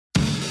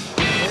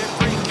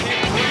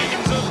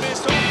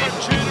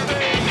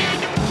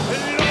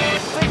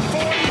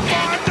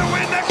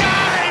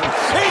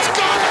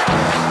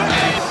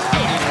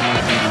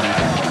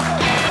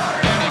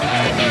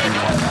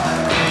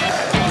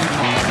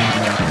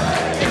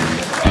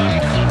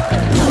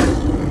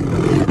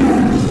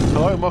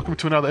and welcome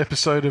to another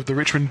episode of the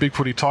Richmond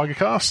BigFooty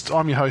Tigercast.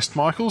 I'm your host,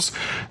 Michaels,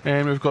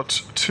 and we've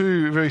got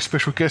two very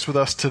special guests with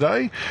us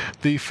today.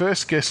 The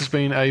first guest has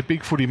been a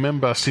BigFooty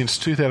member since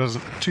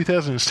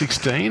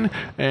 2016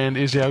 and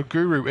is our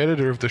guru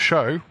editor of the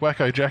show,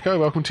 Wacko Jacko.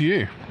 Welcome to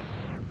you.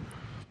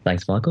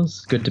 Thanks,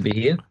 Michaels. Good to be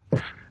here.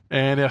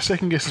 And our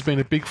second guest has been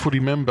a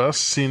BigFooty member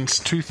since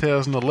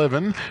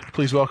 2011.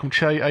 Please welcome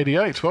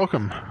Che88.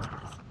 Welcome.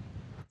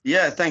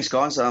 Yeah, thanks,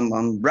 guys.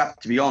 I'm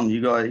rapt to be on.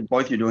 You guys,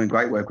 both of you, are doing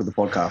great work with the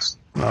podcast.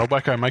 Well,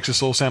 Wacko makes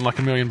us all sound like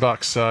 $1 million,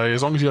 so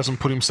as long as he doesn't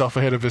put himself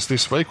ahead of us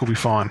this week, we'll be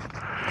fine.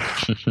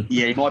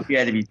 Yeah, he might be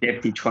out of his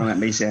depth trying to make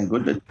me sound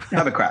good, but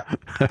have a crack.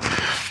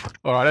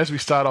 All right, as we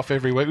start off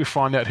every week, we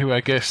find out who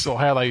our guests or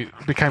how they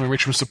became a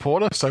Richmond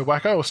supporter. So,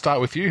 Wacko, we'll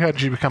start with you. How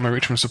did you become a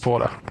Richmond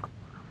supporter?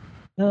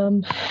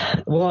 Well,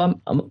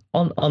 I'm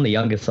on the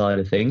younger side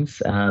of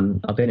things.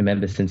 I've been a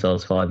member since I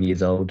was 5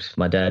 years old.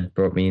 My dad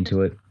brought me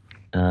into it.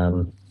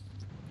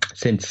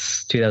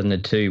 Since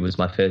 2002 was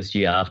my first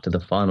year after the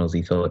finals,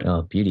 he thought,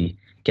 oh, beauty,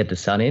 get the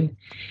sun in.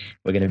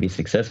 We're going to be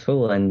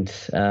successful. And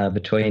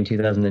between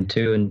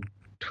 2002 and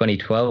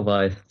 2012,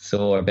 I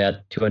saw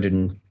about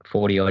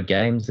 240-odd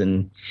games,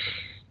 and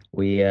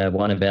we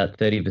won about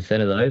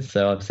 30% of those.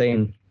 So I've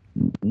seen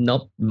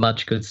not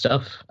much good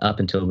stuff up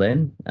until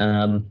then.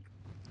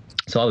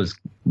 So I was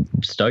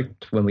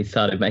stoked when we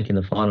started making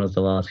the finals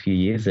the last few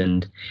years,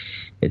 and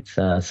it's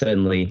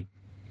certainly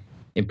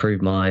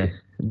improved my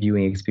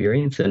viewing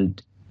experience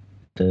and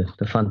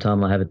the fun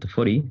time I have at the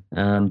footy.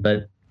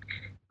 But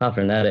apart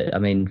from that, I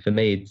mean, for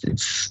me,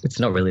 it's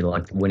not really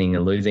like winning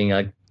or losing.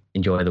 I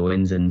enjoy the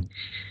wins and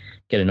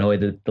get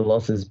annoyed at the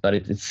losses, but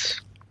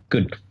it's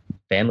good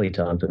family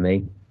time for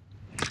me.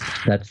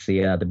 That's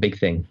the big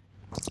thing.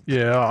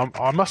 Yeah,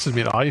 I must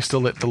admit, I used to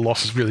let the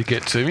losses really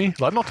get to me.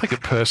 Like, not take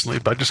it personally,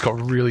 but I just got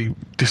really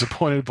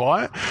disappointed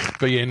by it.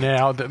 But yeah,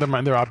 now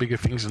there are bigger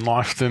things in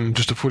life than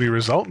just a footy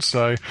result.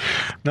 So,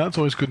 no, it's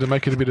always good to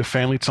make it a bit of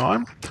family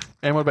time.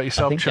 And what about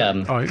yourself,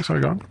 Chad? Sorry,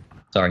 go on.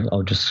 Sorry,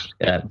 I'll just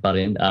butt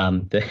in.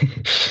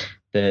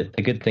 The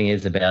good thing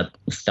is about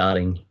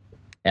starting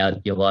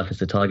out your life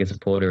as a Tiger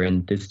supporter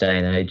in this day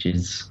and age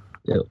is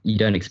you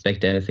don't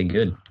expect anything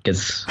good,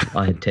 because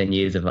I had 10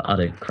 years of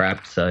utter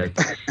crap. So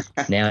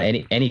now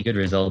any good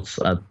results,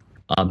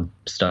 I'm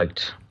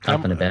stoked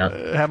up and about.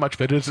 How much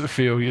better does it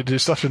feel?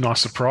 It's such a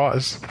nice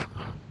surprise.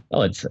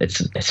 Oh, it's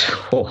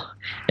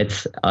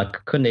I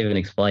couldn't even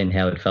explain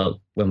how it felt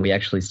when we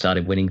actually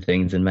started winning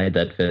things and made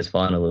that first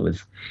final.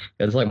 It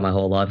was like my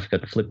whole life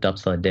got flipped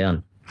upside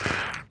down.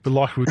 But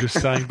like we were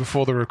just saying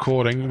before the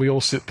recording, we all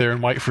sit there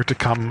and wait for it to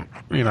come,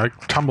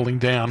 tumbling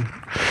down.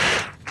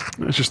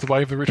 It's just the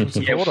way of the Richmond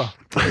supporter.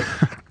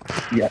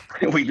 Yeah,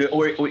 we do.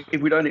 Or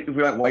if we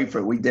don't wait for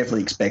it, we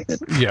definitely expect it.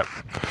 Yeah.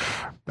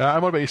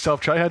 And what about yourself,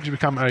 Che? How did you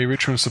become a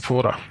Richmond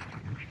supporter?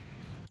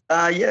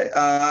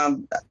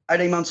 18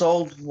 months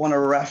old, won a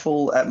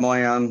raffle at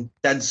my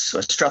dad's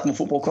Strathmore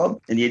Football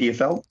Club in the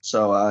EDFL.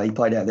 So he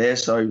played out there.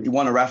 So he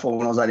won a raffle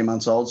when I was 18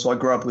 months old. So I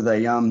grew up with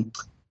a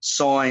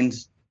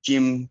signed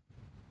Jim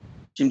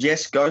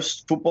Jess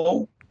Ghost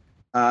football.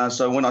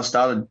 So when I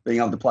started being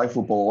able to play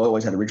football, I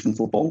always had a Richmond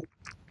football.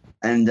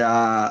 And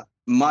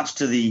much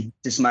to the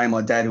dismay of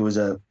my dad, who was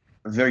a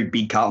very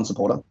big Carlton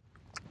supporter,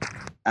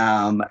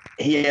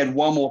 he had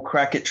one more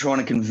crack at trying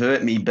to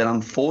convert me, but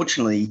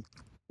unfortunately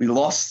we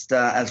lost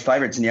as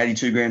favourites in the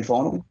 82 grand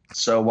final.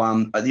 So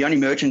the only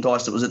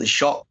merchandise that was at the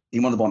shop,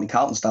 he wanted to buy me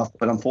Carlton stuff,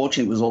 but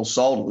unfortunately it was all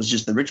sold. It was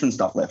just the Richmond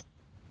stuff left.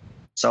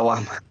 So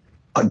I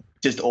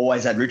just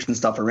always had Richmond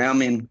stuff around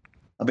me, and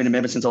I've been a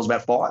member since I was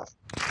about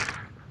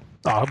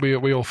 5.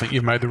 We all think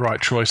you've made the right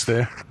choice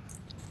there.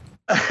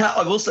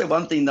 I will say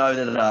one thing, though,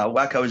 that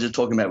Wacko was just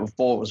talking about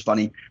before. It was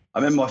funny. I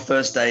remember my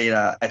first day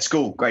at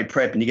school, grade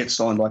prep, and you get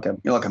signed like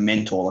a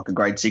mentor, like a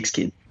grade 6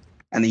 kid.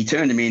 And he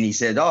turned to me and he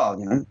said,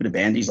 bit of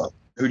band. He's like,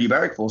 who do you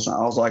barrack for? So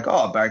I was like,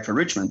 I barrack for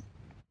Richmond.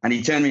 And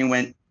he turned to me and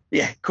went,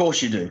 yeah, of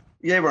course you do.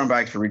 Yeah, everyone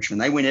barracks for Richmond.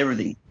 They win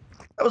everything.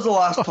 That was the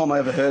last time I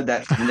ever heard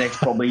that for the next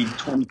probably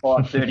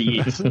 25, 30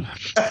 years.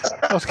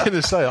 I was going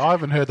to say, I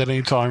haven't heard that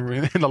any time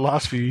in the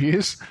last few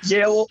years.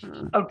 Yeah, well,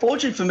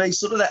 unfortunately for me,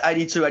 sort of that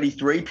 82,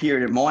 83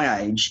 period at my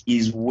age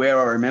is where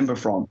I remember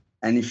from.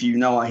 And if you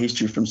know our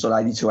history from sort of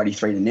 82,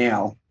 83 to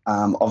now,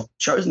 I've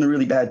chosen a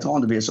really bad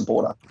time to be a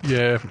supporter.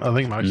 Yeah, I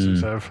think most of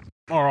us have.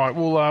 All right,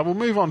 we'll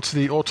move on to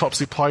the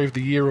Autopsy Play of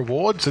the Year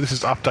award. So this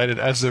is updated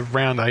as of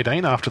round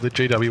 18 after the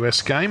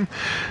GWS game.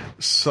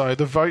 So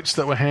the votes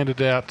that were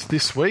handed out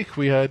this week,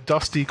 we had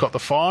Dusty got the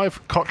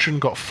 5, Cochin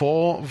got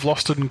 4,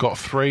 Vlosten got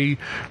 3,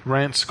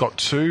 Rance got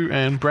 2,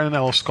 and Brennan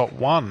Ellis got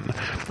 1.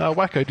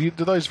 Wacko, do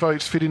those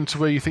votes fit into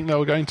where you think they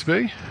were going to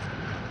be?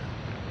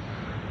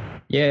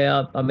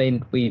 Yeah, I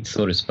mean, we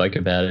sort of spoke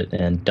about it,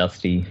 and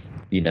Dusty,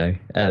 he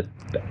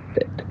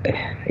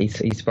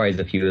sprays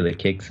a few of the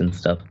kicks and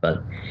stuff,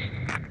 but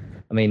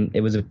I mean,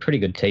 it was a pretty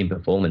good team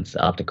performance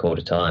after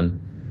quarter time.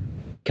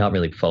 Can't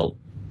really fault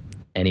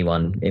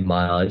anyone in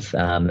my eyes.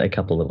 A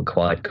couple that were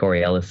quiet.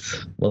 Corey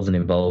Ellis wasn't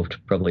involved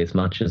probably as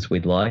much as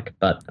we'd like,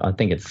 but I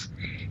think it's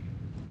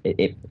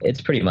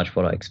it's pretty much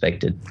what I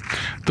expected.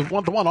 The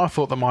one I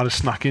thought that might have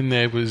snuck in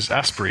there was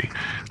Asprey.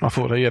 I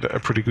thought he had a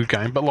pretty good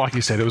game, but like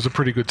you said, it was a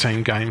pretty good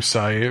team game,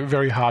 so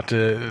very hard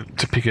to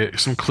pick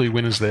some clear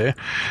winners there.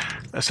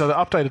 So the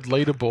updated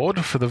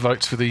leaderboard for the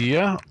votes for the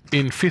year,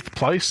 in 5th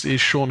place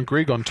is Sean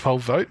Grigg on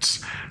 12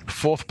 votes.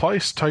 4th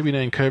place, Toby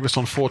Nankervis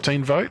on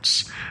 14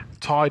 votes.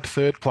 Tied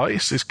 3rd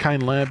place is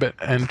Kane Lambert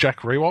and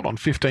Jack Rewalt on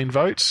 15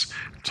 votes.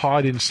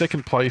 Tied in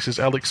 2nd place is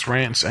Alex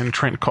Rance and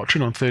Trent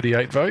Cotchin on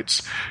 38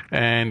 votes.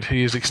 And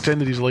he has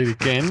extended his lead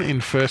again in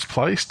 1st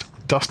place,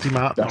 Dusty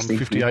Martin on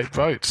 58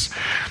 votes.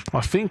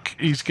 I think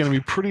he's going to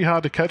be pretty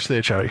hard to catch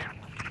there, Charlie.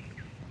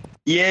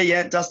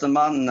 Yeah. Dustin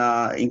Martin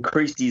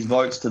increased his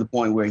votes to the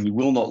point where he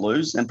will not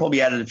lose, and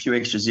probably added a few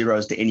extra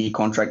zeros to any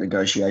contract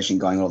negotiation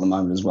going on at the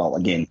moment as well.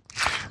 Again,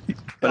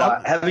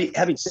 but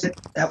having said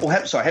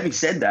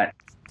that,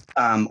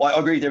 I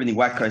agree with everything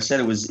Wacko said.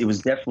 It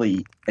was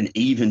definitely an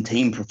even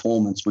team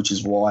performance, which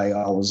is why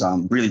I was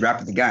really wrapped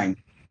with the game.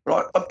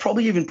 But I'd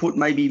probably even put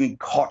maybe even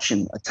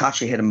Cotchin a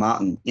touch ahead of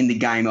Martin in the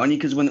game, only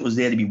because when it was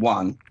there to be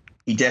won,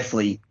 he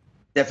definitely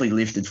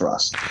lifted for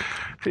us.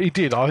 He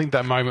did. I think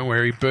that moment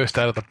where he burst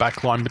out of the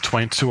back line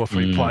between 2 or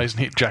 3 players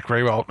and hit Jack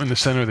Rewalt in the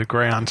centre of the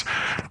ground.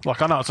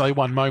 Like, I know it's only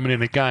one moment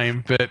in a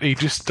game, but he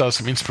just does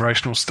some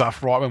inspirational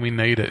stuff right when we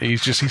need it.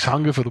 His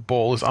hunger for the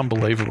ball is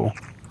unbelievable.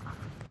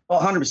 Oh,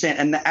 100%.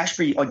 And the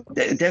Ashbury,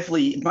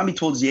 definitely, maybe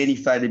towards the end he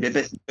faded a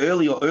bit, but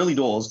early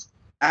doors,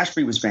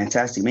 Ashbury was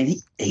fantastic. I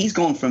mean, he's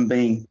gone from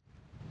being,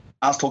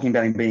 us talking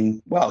about him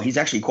being, well, he's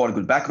actually quite a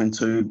good backman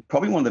to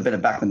probably one of the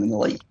better backmen in the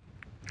league.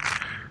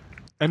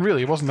 And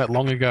really, it wasn't that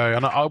long ago,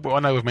 and I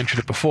know we've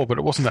mentioned it before, but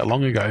it wasn't that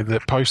long ago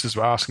that posters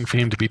were asking for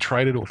him to be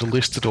traded or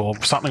delisted or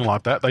something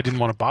like that. They didn't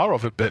want a bar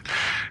of it, but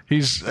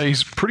he's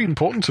pretty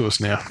important to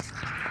us now.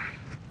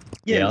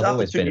 Yeah, I've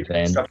always been a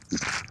fan.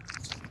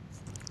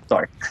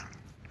 Sorry.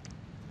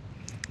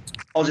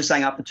 I was just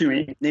saying, after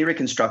 2 knee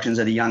reconstructions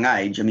at a young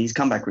age, I mean, he's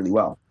come back really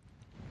well.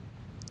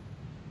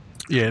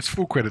 Yeah, it's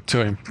full credit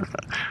to him.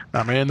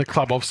 I mean, the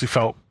club obviously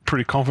felt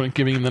pretty confident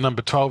giving him the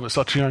number 12 at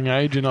such a young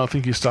age, and I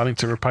think he's starting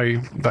to repay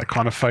that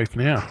kind of faith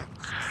now.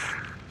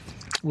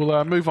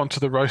 We'll move on to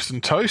the roast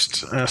and toast.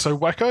 So,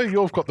 Wacko,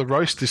 you've got the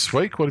roast this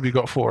week. What have you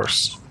got for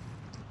us?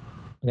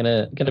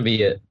 Gonna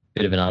be a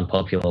bit of an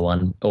unpopular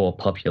one, or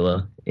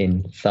popular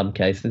in some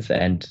cases,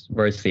 and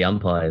roast the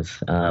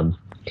umpires.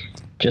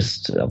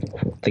 Just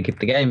think if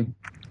the game,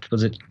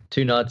 was it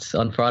 2 nights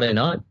on Friday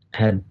night,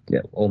 had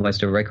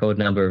almost a record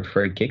number of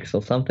free kicks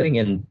or something,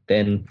 and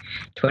then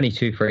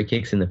 22 free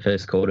kicks in the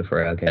first quarter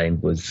for our game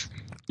was,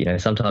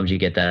 sometimes you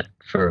get that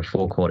for a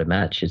 4-quarter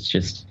match. It's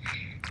just,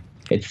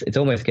 it's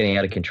almost getting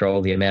out of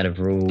control, the amount of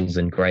rules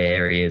and grey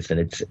areas, and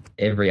it's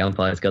every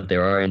umpire's got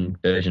their own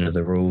version of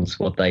the rules,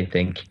 what they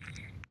think,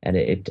 and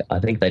I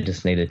think they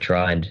just need to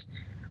try and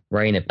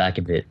rein it back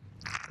a bit,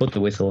 put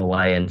the whistle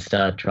away and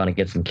start trying to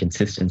get some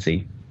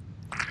consistency.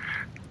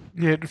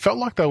 Yeah, it felt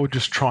like they were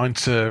just trying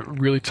to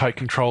really take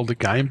control of the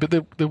game, but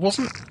there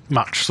wasn't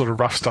much sort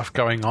of rough stuff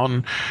going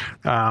on.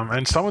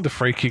 And some of the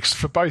free kicks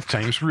for both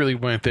teams really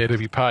weren't there to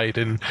be paid.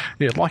 And,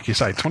 yeah, like you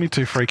say,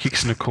 22 free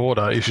kicks in a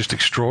quarter is just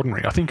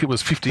extraordinary. I think it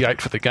was 58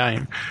 for the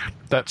game.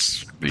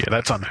 That's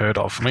unheard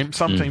of. I mean,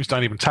 some teams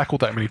don't even tackle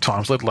that many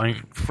times, let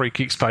alone free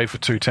kicks paid for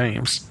 2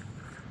 teams.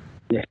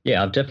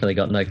 Yeah, I've definitely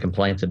got no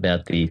complaints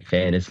about the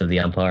fairness of the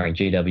umpiring,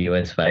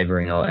 GWS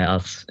favouring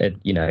us.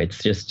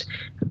 It's just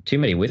too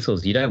many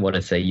whistles. You want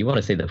to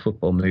see the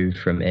football move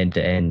from end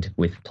to end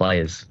with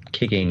players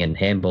kicking and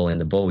handballing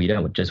the ball. You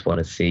don't just want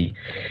to see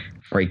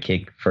free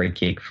kick.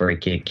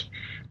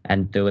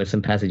 And there were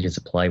some passages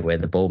of play where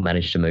the ball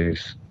managed to move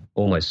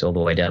almost all the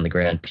way down the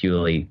ground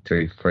purely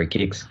through free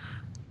kicks.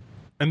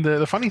 And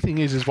the funny thing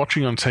is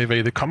watching on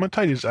TV, the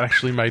commentators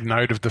actually made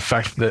note of the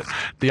fact that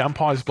the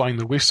umpires blowing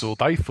the whistle,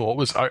 they thought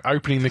was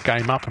opening the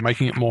game up and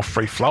making it more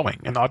free-flowing.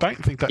 And I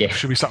don't think that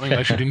should be something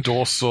they should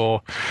endorse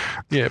or,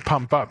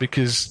 pump up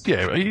because,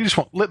 you just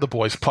let the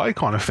boys play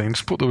kind of thing.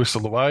 Just put the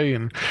whistle away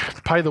and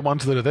pay the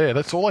ones that are there.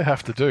 That's all they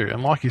have to do.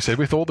 And like you said,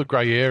 with all the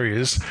grey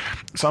areas,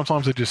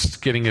 sometimes they're just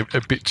getting a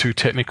bit too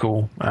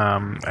technical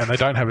and they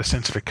don't have a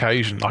sense of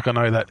occasion. Like I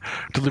know that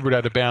deliberate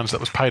out of bounds that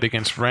was paid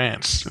against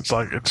Rance. It's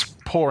like it's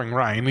pouring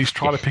rain. He's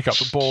trying to pick up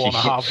the ball on a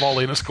half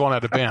volley and it's gone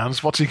out of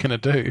bounds. What's he going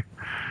to do?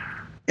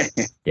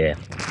 Yeah.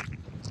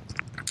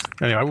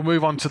 Anyway, we'll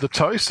move on to the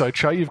toast. So,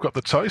 Che, you've got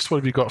the toast. What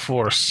have you got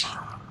for us?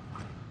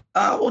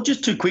 Well,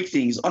 just 2 quick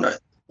things.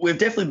 We've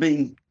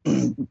definitely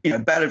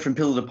been, battered from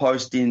pillar to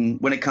post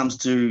when it comes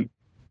to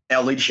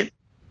our leadership.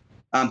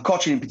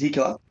 Cochin in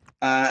particular,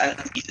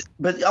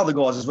 but other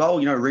guys as well.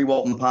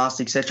 Rewalt in the past,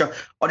 etc.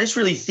 I just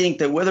really think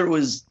that whether it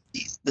was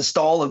the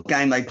style of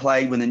game they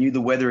played when they knew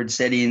the weather had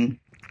set in,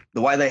 the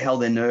way they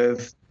held their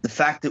nerve, the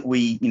fact that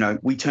we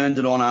turned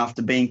it on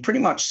after being pretty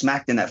much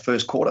smacked in that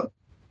first quarter.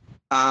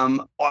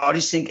 I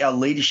just think our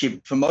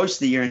leadership for most of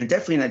the year, and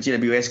definitely in that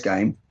GWS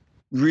game,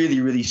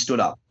 really, really stood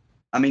up.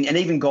 I mean, and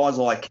even guys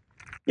like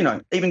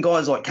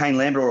Kane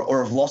Lambert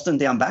or have Loston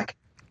down back.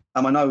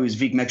 I know he was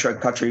Vic Metro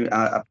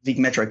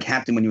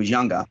captain when he was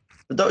younger,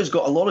 But those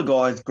got a lot of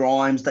guys,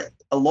 Grimes,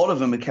 a lot of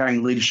them are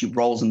carrying leadership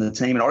roles in the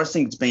team. And I just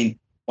think it's been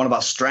one of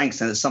our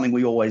strengths, and it's something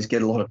we always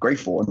get a lot of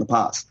grief for in the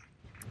past.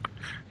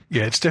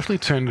 Yeah, it's definitely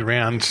turned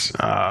around,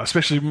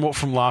 especially more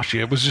from last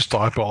year. It was just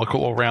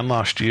diabolical all around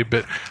last year.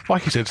 But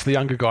like you said, it's the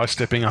younger guys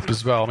stepping up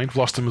as well. I mean,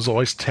 Vlosten was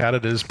always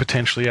touted as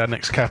potentially our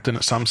next captain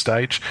at some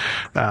stage.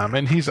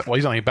 And he's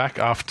only back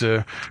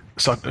after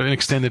an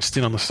extended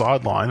stint on the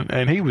sideline,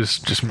 and he was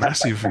just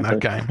massive in that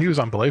game. He was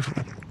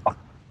unbelievable.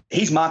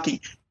 He's marking.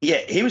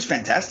 Yeah, he was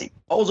fantastic.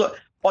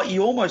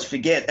 You almost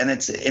forget, and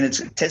it's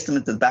a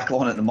testament to the back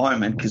line at the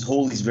moment, because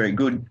Hawley's very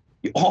good.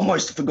 You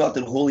almost forgot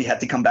that Hawley had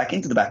to come back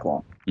into the back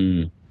line.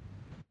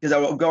 Because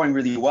they were going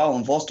really well,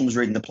 and Vlosten was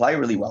reading the play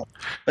really well.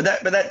 But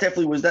that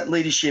definitely was that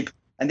leadership.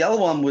 And the other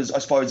one was, I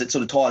suppose, it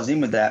sort of ties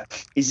in with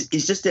that, is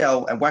just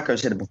our, and Wacko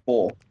said it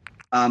before,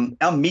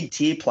 our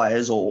mid-tier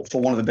players, or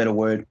for want of a better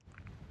word,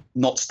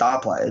 not star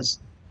players,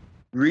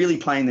 really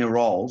playing their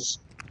roles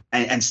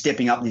and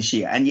stepping up this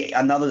year. And yet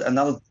another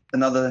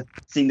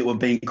thing that we're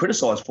being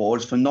criticised for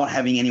is for not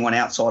having anyone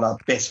outside our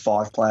best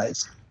 5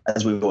 players,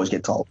 as we always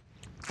get told.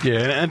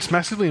 Yeah, and it's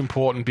massively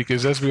important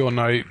because, as we all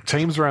know,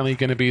 teams are only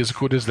going to be as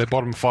good as their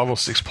bottom 5 or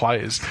 6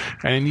 players.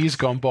 And in years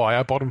gone by,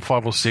 our bottom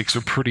 5 or 6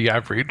 were pretty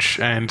average,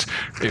 and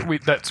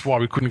that's why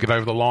we couldn't get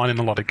over the line in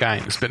a lot of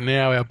games. But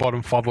now our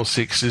bottom 5 or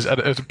 6 is at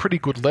a pretty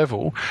good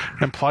level,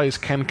 and players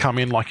can come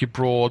in like your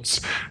Broads,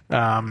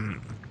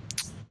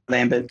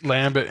 Lambert,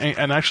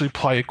 and actually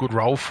play a good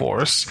role for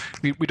us.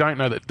 We don't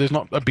know that there's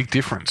not a big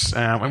difference,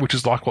 which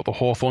is like what the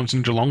Hawthorns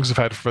and Geelongs have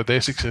had for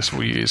their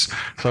successful years.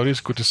 So it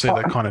is good to see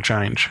that kind of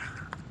change.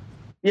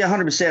 Yeah,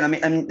 100%. I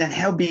mean, and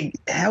how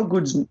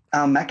good's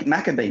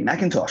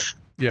McIntosh?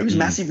 Yep. He was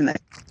massive in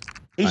that.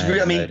 He's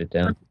really. I mean,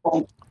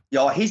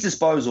 his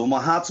disposal.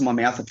 My heart's in my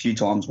mouth a few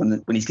times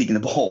when he's kicking the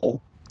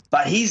ball.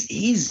 But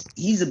his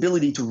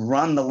ability to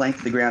run the length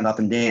of the ground up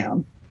and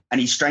down, and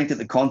his strength at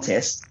the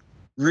contest,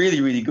 really,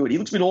 really good. He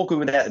looks a bit awkward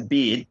without the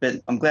beard,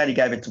 but I'm glad he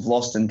gave it to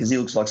Vlosten because he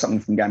looks like something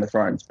from Game of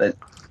Thrones. But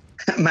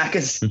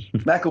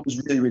Macca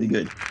was really, really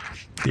good.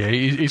 Yeah,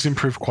 he's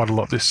improved quite a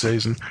lot this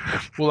season.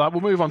 We'll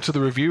move on to the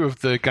review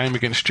of the game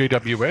against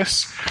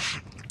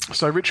GWS.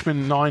 So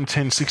Richmond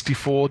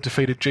 9-10-64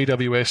 defeated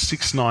GWS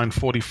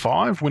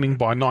 6-9-45, winning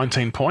by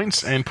 19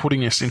 points and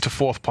putting us into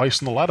 4th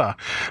place on the ladder.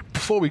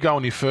 Before we go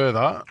any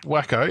further,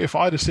 Wacko, if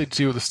I'd have said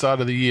to you at the start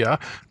of the year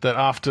that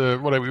at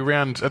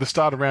the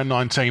start of round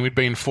 19 we'd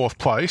be in 4th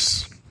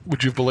place,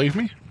 would you believe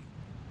me?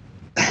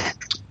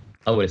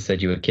 I would have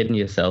said you were kidding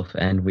yourself,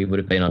 and we would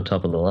have been on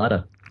top of the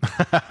ladder.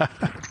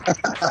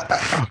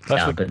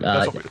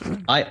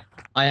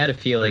 I had a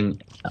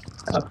feeling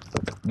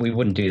we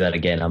wouldn't do that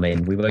again. I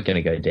mean, we weren't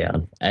going to go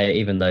down,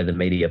 even though the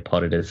media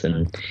potted us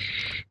and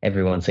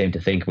everyone seemed to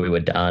think we were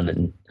done,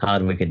 and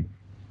Hardwick had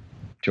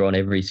drawn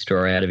every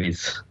straw out of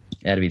his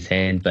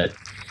hand. But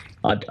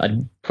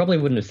I probably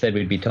wouldn't have said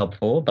we'd be top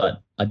 4,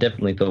 but I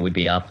definitely thought we'd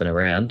be up and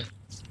around.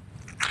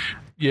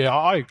 Yeah,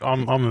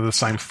 I'm of the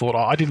same thought.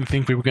 I didn't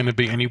think we were going to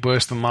be any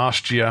worse than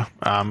last year.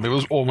 It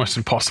was almost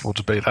impossible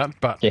to be that,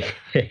 but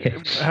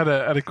had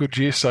a good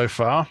year so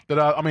far. But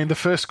I mean, the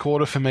first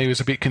quarter for me was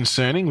a bit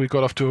concerning. We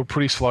got off to a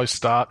pretty slow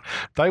start.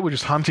 They were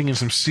just hunting in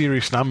some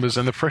serious numbers,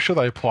 and the pressure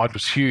they applied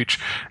was huge.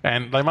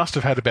 And they must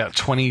have had about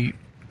 20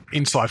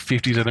 inside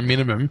 50s at a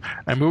minimum,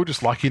 and we were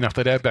just lucky enough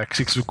that our back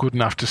 6 were good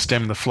enough to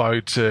stem the flow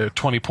to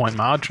 20-point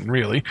margin,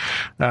 really.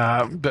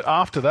 But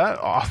after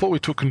that, I thought we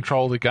took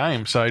control of the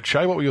game. So,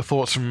 Che, what were your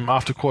thoughts from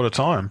after quarter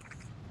time?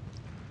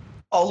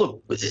 Oh,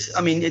 look, I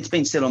mean, it's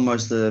been said on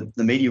most of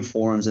the media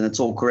forums, and it's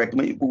all correct. I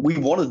mean, we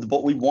wanted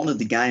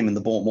the game and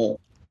the ball more.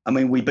 I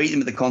mean, we beat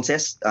them at the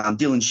contest.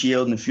 Dylan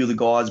Shield and a few of the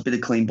guys, a bit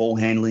of clean ball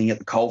handling at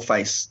the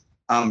coalface,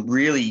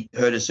 really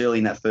hurt us early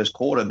in that first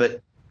quarter,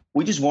 but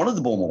we just wanted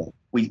the ball more.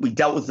 We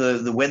dealt with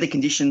the weather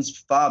conditions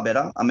far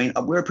better. I mean,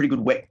 we're a pretty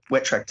good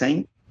wet track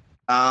team.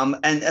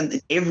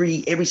 And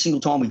every single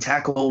time we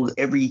tackled,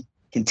 every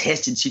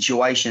contested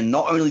situation,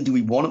 not only do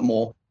we want it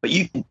more, but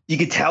you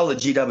could tell that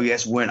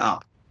GWS weren't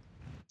up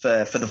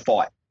for the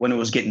fight when it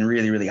was getting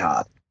really, really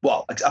hard.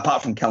 Well,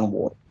 apart from Callum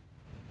Ward.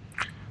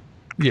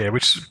 Yeah,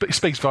 which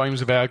speaks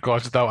volumes of our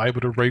guys that they were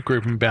able to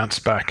regroup and bounce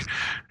back.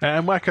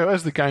 And Wacko,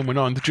 as the game went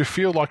on, did you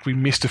feel like we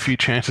missed a few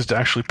chances to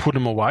actually put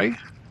them away?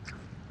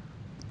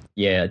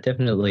 Yeah,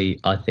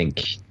 definitely. I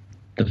think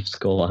the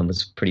scoreline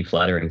was pretty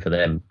flattering for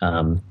them.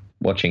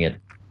 Watching it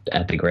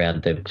at the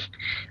ground,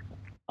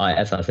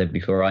 as I said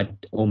before, I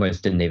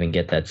almost didn't even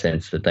get that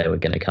sense that they were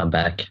going to come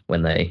back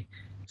when they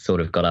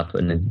sort of got up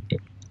and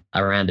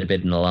around a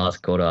bit in the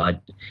last quarter.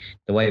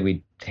 The way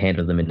we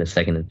handled them in the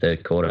second and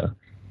third quarter,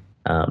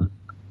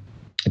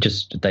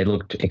 they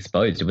looked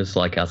exposed. It was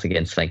like us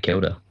against St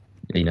Kilda.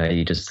 You know,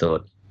 you just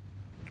thought,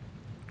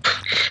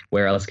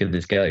 where else could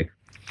this go?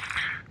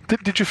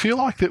 Did you feel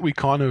like that we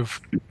kind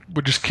of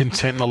were just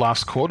content in the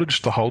last quarter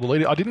just to hold the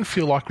lead? I didn't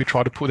feel like we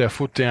tried to put our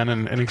foot down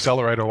and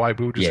accelerate away.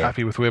 We were just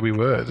happy with where we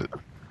were.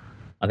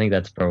 I think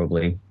that's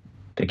probably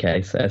the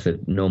case, as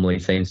it normally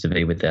seems to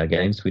be with our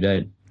games. We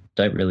don't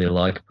really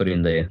like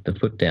putting the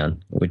foot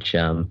down, which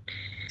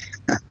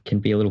can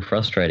be a little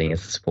frustrating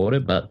as a supporter,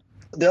 but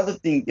the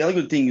other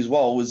good thing as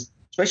well was,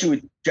 especially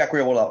with Jack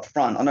Riewoldt up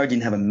front, I know he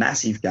didn't have a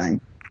massive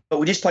game, but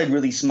we just played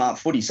really smart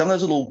footy. Some of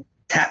those little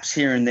taps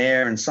here and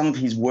there and some of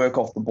his work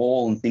off the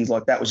ball and things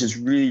like that was just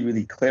really,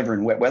 really clever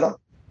in wet weather.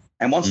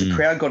 And once the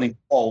crowd got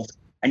involved,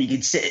 and you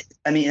could see,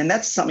 and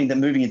that's something that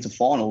moving into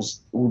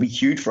finals will be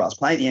huge for us,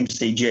 playing at the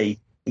MCG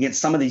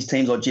against some of these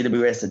teams like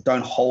GWS that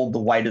don't hold the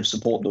weight of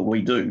support that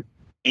we do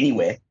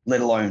anywhere,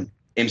 let alone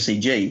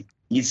MCG.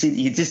 You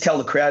could just tell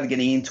the crowd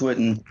getting into it,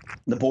 and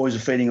the boys are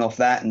feeding off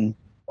that. And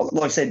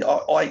like I said,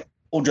 I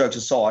all jokes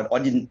aside, I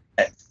didn't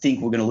think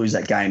we were going to lose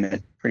that game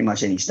at pretty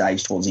much any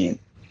stage towards the end.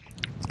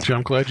 Gee,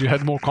 I'm glad you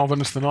had more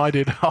confidence than I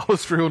did. I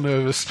was real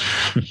nervous.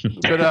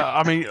 But,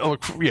 I mean,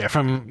 look, yeah,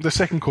 from the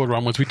second quarter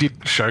onwards, we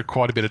did show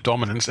quite a bit of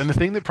dominance. And the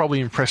thing that probably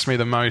impressed me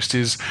the most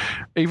is,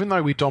 even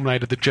though we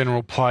dominated the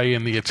general play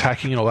and the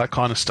attacking and all that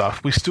kind of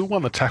stuff, we still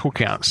won the tackle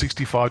count,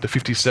 65 to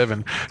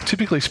 57.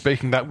 Typically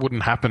speaking, that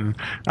wouldn't happen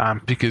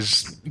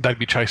because they'd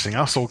be chasing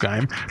us all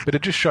game. But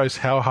it just shows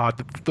how hard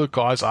the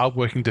guys are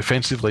working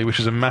defensively,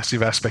 which is a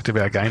massive aspect of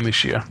our game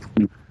this year.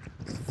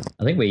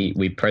 I think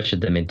we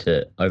pressured them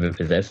into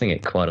over-possessing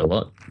it quite a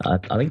lot.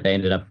 I think they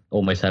ended up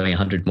almost having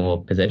 100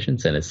 more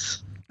possessions than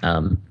its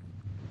final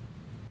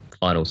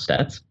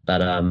stats. But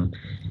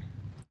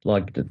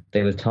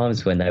there was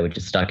times when they were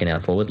just stuck in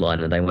our forward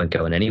line and they weren't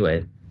going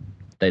anywhere.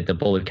 The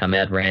ball would come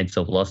out,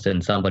 Ransolph lost it,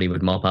 and somebody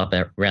would mop up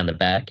around the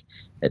back,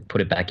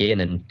 put it back in,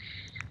 and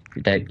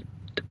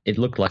it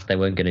looked like they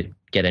weren't going to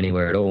get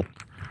anywhere at all.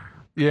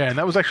 Yeah, and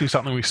that was actually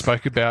something we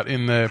spoke about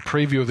in the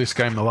preview of this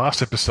game, the last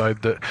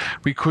episode, that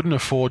we couldn't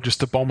afford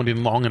just to bomb it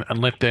in long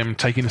and let them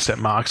take intercept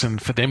marks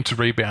and for them to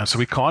rebound. So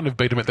we kind of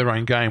beat them at their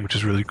own game, which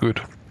is really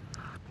good.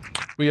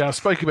 We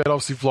spoke about,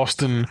 obviously,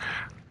 Vlosten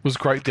was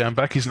great down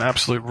back. He's an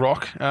absolute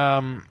rock.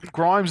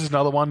 Grimes is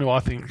another one who I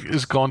think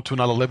has gone to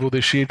another level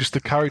this year. Just the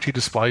courage he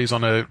displays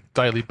on a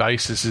daily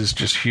basis is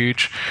just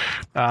huge.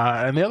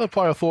 And the other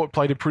player I thought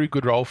played a pretty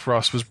good role for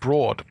us was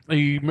Broad.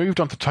 He moved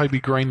on to Toby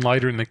Green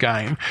later in the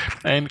game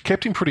and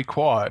kept him pretty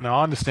quiet. Now,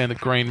 I understand that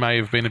Green may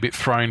have been a bit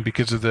thrown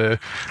because of the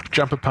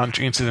jumper punch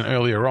incident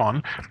earlier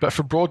on, but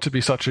for Broad to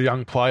be such a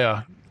young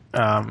player,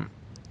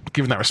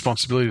 given that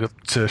responsibility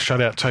to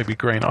shut out Toby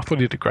Green, I thought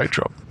he did a great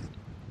job.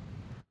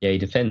 Yeah, he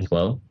defends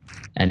well,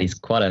 and he's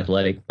quite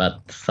athletic,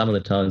 but some of the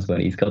times when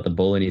he's got the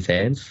ball in his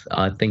hands,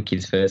 I think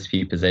his first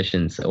few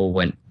possessions all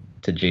went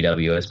to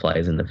GWS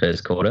players in the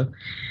first quarter.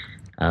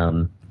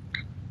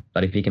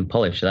 But if he can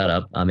polish that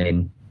up, I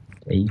mean,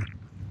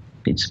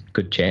 it's a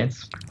good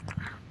chance.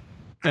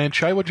 And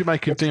Shay, what do you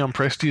make of Dion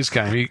Prestia's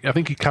game? I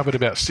think he covered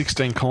about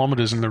 16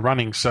 kilometres in the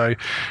running, so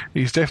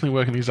he's definitely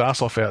working his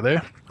ass off out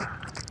there.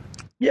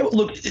 Yeah, well,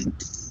 look,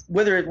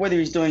 whether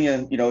he's doing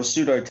a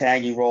pseudo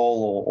tagging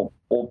role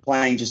or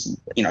playing just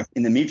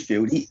in the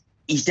midfield,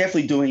 he's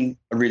definitely doing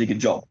a really good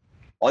job.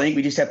 I think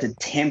we just have to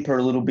temper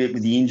a little bit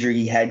with the injury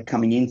he had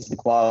coming into the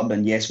club,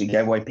 and yes, we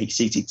gave away pick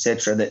six,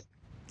 etc. That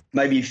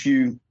maybe a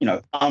few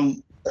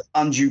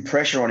undue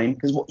pressure on him,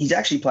 because he's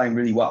actually playing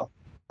really well,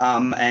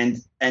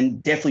 and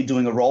definitely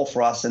doing a role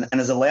for us, and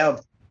has allowed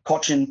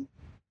Cochin,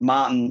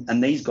 Martin,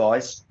 and these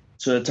guys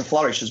to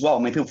flourish as well. I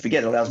mean, people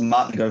forget it allows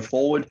Martin to go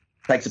forward,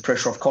 takes the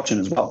pressure off Cochin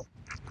as well.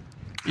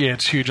 Yeah,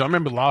 it's huge. I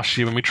remember last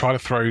year when we tried to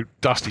throw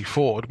Dusty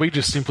forward, we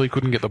just simply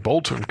couldn't get the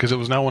ball to him because there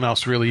was no one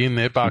else really in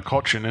there bar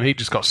Cochin, and he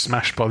just got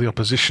smashed by the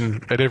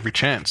opposition at every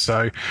chance.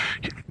 So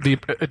the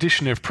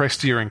addition of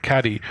Prestia and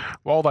Caddy,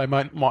 while they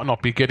might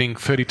not be getting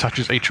 30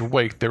 touches each a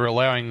week, they're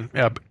allowing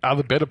our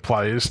other better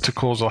players to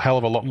cause a hell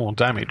of a lot more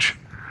damage.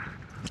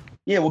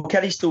 Yeah, well,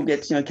 Caddy still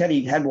gets,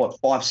 Caddy had, 5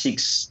 or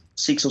 6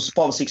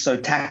 so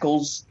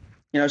tackles,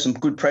 some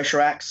good pressure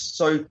acts.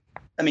 So,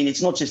 I mean,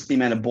 it's not just the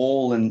amount of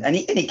ball, and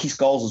he kicks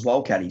goals as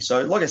well, Caddy.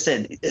 So, like I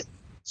said, as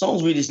long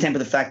as we just temper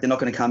the fact they're not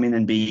going to come in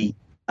and be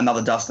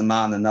another Dustin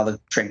Martin, another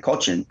Trent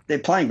Cochin, they're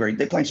playing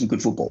some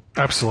good football.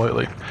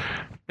 Absolutely.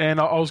 And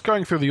I was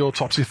going through the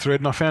Autopsy thread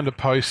and I found a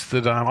post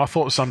that I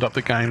thought summed up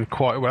the game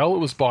quite well. It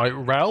was by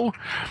Ral,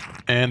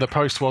 and the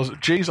post was,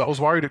 "Geez, I was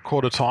worried at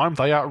quarter time.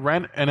 They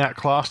outran and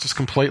outclassed us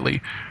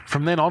completely.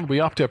 From then on, we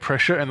upped our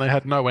pressure and they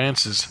had no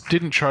answers.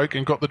 Didn't choke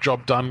and got the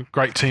job done.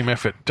 Great team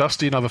effort.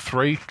 Dusty, another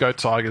 3. Go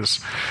Tigers."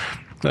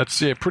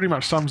 That's, pretty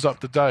much sums up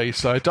the day.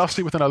 So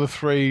Dusty with another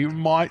 3,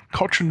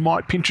 Cochin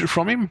might pinch it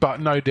from him, but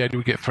no doubt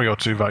he'll get 3 or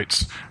 2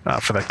 votes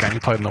for that game he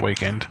played on the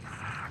weekend.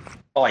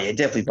 Oh, yeah,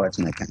 definitely votes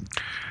in that game.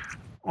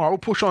 All right, we'll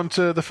push on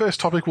to the first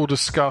topic we'll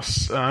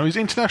discuss. His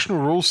International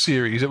Rules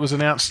Series. It was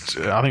announced,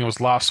 I think it was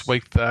last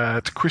week,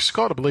 that Chris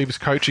Scott, I believe, is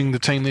coaching the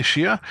team this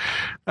year.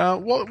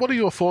 What are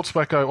your thoughts,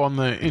 Becco, on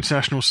the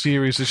International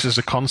Series? This is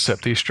a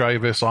concept, the Australia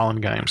vs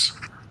Ireland games.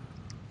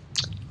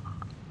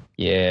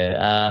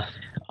 Yeah,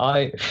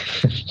 I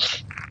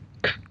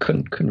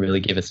couldn't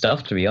really give a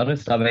stuff, to be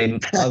honest. I mean,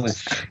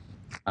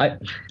 I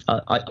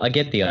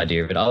get the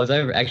idea of it. I was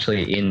over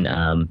actually in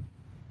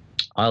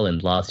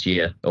Ireland last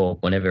year, or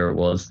whenever it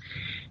was.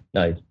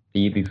 No, the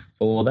year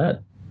before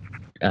that.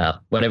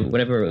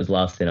 Whenever it was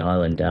last in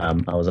Ireland,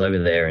 I was over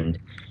there and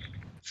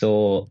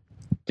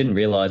didn't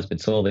realise, but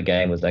saw the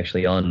game was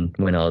actually on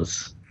when I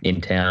was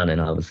in town,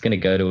 and I was going to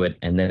go to it,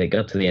 and then it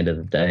got to the end of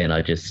the day, and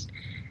I just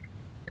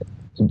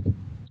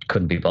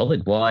couldn't be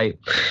bothered. Why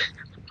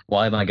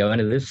am I going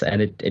to this?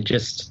 And it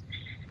just,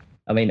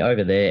 I mean,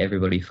 over there,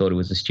 everybody thought it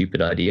was a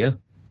stupid idea.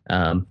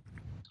 I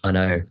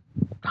know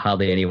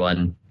hardly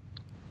anyone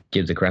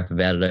gives a crap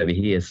about it over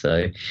here,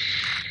 so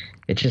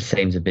it just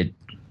seems a bit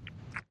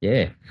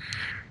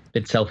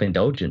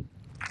self-indulgent.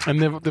 And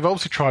they've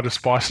obviously tried to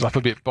spice it up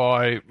a bit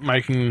by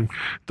making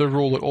the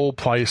rule that all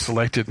players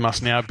selected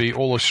must now be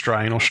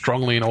All-Australian or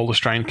strongly in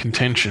All-Australian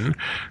contention.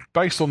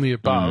 Based on the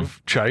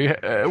above, Che,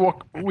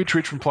 which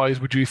Richmond players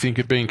would you think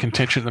would be in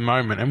contention at the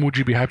moment, and would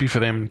you be happy for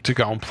them to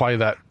go and play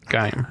that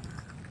game?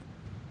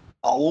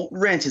 Oh, well,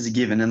 Rance is a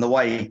given, and the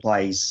way he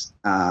plays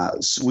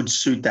would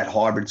suit that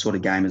hybrid sort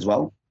of game as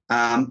well.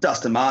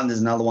 Dustin Martin is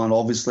another one,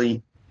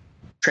 obviously.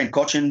 Trent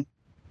Cotchin.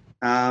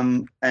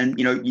 And,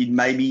 you'd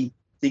maybe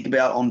think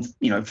about on,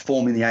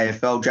 form in the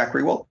AFL, Jack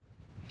Riewoldt.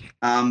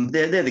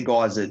 They're the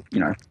guys that,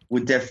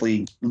 would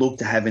definitely look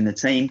to have in the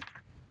team.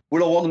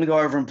 Would I want them to go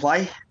over and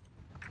play?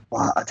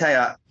 I tell you,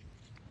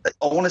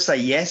 I want to say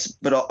yes,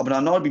 but I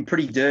know it'd be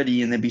pretty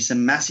dirty and there'd be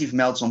some massive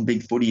melts on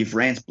BigFooty if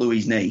Rance blew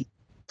his knee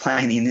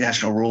playing the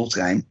international rules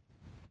game.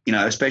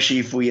 Especially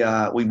if we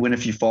win a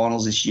few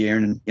finals this year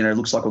and, it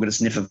looks like we're going to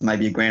sniff of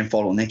maybe a grand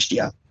final next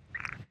year.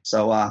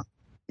 So,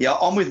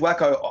 I'm with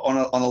Wacko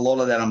on a lot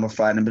of that, I'm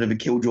afraid. I'm a bit of a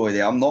killjoy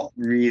there. I'm not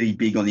really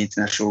big on the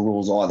international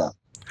rules either.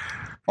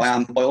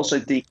 I also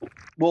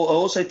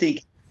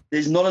think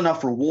there's not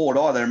enough reward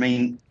either. I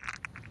mean,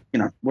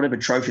 whatever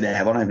trophy they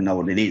have, I don't even know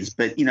what it is.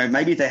 But,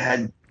 maybe if they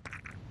had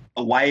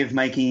a way of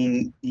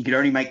making, you could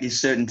only make this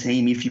certain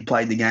team if you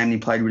played the game and you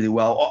played really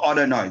well. I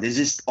don't know. There's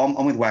just,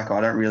 I'm with Wacko.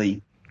 I don't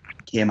really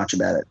care much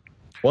about it.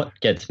 What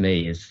gets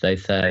me is they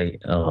say,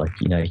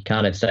 you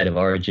can't have state of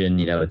origin,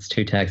 it's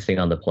too taxing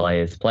on the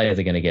players. Players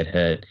are going to get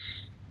hurt.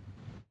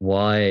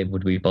 Why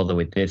would we bother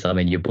with this? I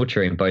mean, you're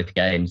butchering both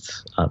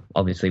games.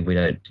 Obviously, we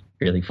don't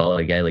really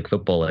follow Gaelic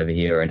football over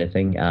here or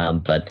anything,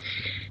 but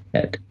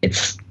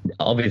it's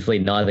obviously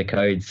neither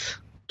codes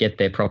get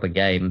their proper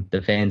game.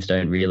 The fans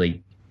don't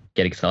really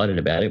get excited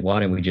about it.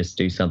 Why don't we just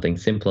do something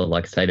simpler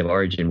like state of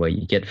origin where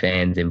you get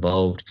fans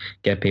involved,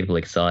 get people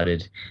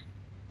excited,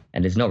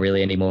 and there's not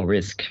really any more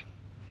risk?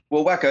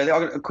 Well, Wacko, I've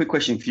got a quick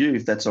question for you,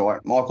 if that's all right,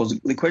 Michael.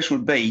 The question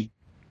would be,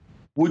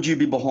 would you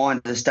be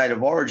behind the state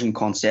of origin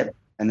concept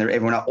and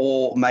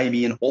or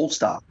maybe an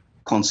all-star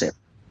concept?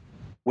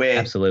 Where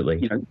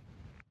absolutely,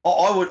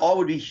 I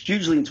would be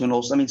hugely into an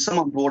all-star. I mean,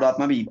 someone brought up,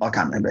 maybe I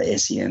can't remember,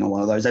 SEN or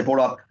one of those. They brought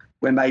up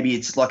where maybe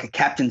it's like a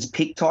captain's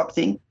pick type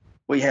thing,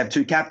 where you have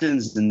two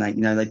captains and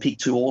they pick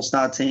two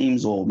all-star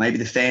teams, or maybe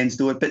the fans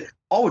do it. But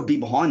I would be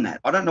behind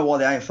that. I don't know why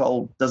the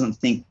AFL doesn't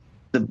think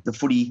the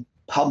footy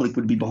public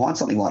would be behind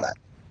something like that.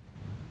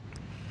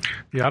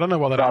 Yeah, I don't know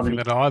why they don't think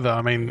that either.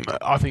 I mean,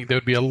 I think there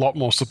would be a lot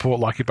more support,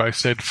 like you both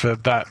said, for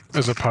that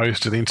as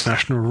opposed to the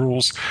international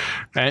rules.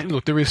 And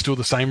look, there is still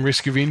the same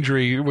risk of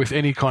injury with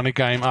any kind of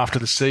game after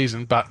the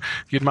season, but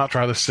you'd much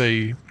rather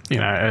see,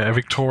 a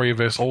Victoria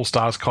versus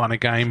All-Stars kind of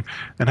game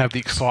and have the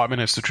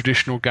excitement. It's the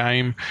traditional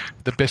game,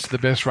 the best of the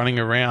best running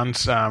around.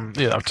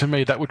 To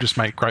me, that would just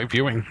make great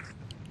viewing.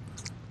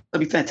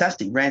 That'd be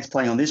fantastic. Rance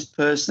playing on this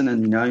person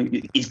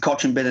and, is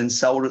Cochin better than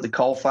Selwood at the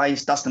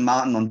coalface, Dustin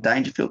Martin on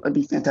Dangerfield. That'd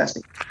be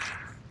fantastic.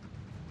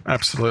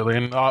 Absolutely.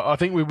 And I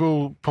think we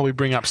will probably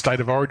bring up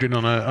State of Origin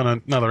on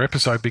another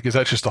episode, because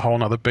that's just a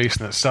whole other beast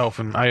in itself,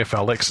 and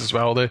AFLX as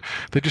well. They're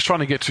just trying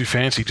to get too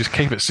fancy. Just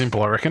keep it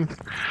simple, I reckon.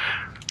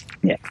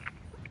 Yeah.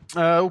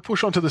 We'll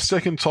push on to the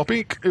second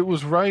topic. It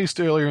was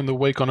raised earlier in the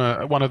week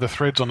on one of the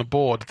threads on the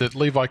board that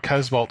Levi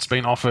Casbolt's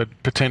been offered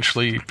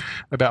potentially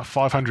about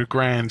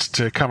 $500,000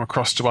 to come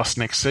across to us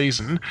next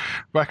season.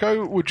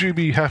 Wacko, would you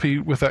be happy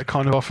with that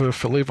kind of offer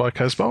for Levi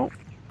Casbolt?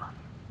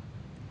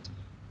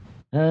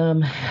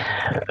 I'm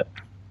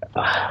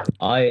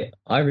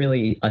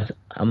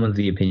of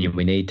the opinion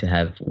we need to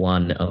have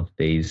one of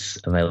these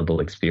available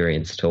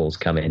experience tools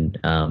come in.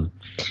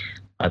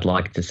 I'd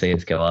like to see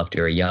us go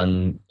after a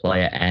young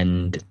player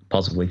and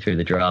possibly through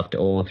the draft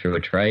or through a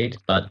trade,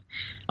 but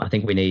I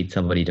think we need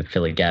somebody to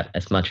fill a gap.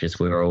 As much as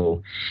we're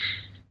all,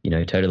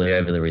 totally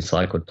over the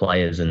recycled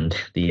players and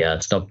the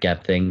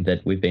stopgap thing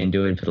that we've been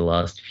doing for the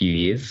last few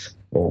years,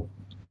 or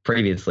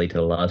previously to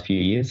the last few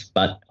years,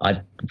 but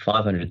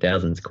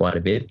 500,000 is quite a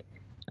bit.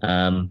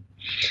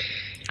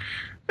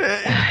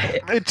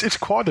 It's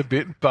quite a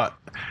bit, but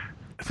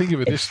think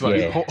of it this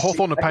way: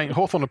 Hawthorn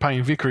are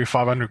paying Vickery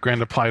 $500,000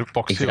 to play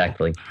Box Hill.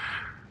 Exactly.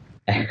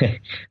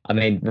 I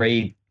mean,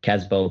 Reid,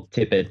 Casbolt,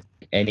 Tippett,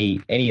 any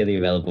of the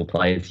available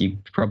players, you're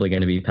probably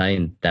going to be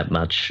paying that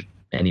much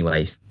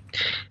anyway.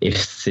 If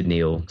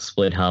Sydney will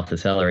split half the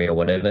salary or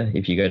whatever,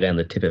 if you go down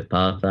the Tippett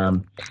path,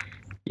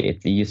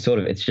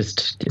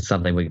 it's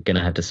something we're going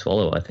to have to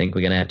swallow. I think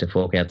we're going to have to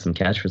fork out some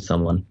cash for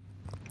someone.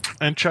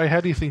 And Che,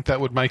 how do you think that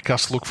would make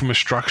us look from a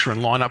structure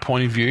and lineup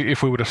point of view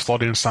if we were to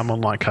slot in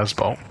someone like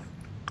Casbolt?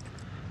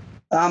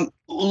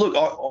 Look,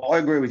 I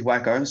agree with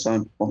Wacko, so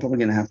I'm probably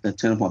going to have to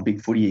turn off my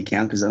BigFooty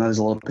account because I know there's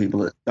a lot of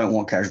people that don't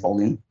want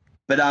Casbolt in.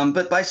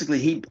 But basically,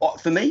 he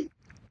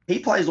he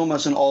plays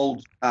almost an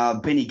old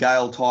Benny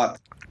Gale type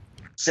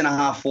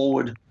centre-half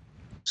forward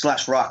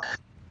 / ruck,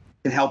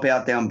 can help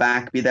out down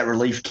back, be that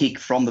relief kick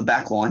from the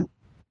back line.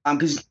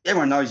 Because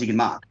everyone knows he can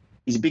mark.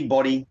 He's a big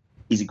body,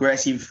 he's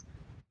aggressive,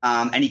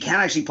 and he can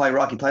actually play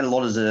ruck. He played a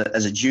lot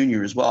as a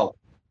junior as well.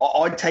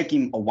 I'd take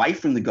him away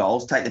from the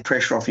goals, take the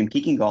pressure off him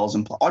kicking goals,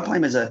 and I'd play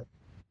him as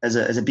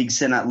a big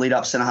centre,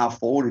 lead-up centre-half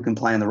forward who can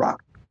play in the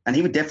ruck. And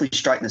he would definitely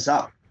straighten us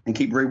up and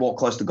keep Rewalt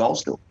close to goal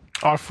still.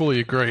 I fully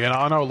agree, and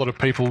I know a lot of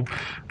people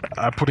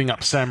are putting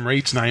up Sam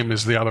Reid's name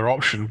as the other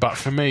option, but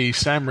for me,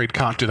 Sam Reid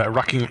can't do that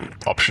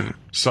rucking option.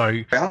 So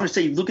I want to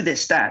see, look at their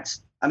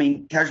stats. I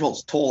mean,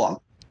 Casual's taller,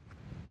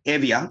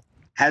 heavier,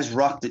 has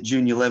rucked at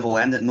junior level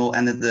and at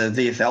the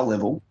VFL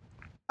level,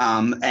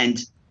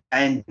 and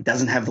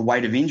doesn't have the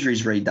weight of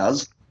injuries Reid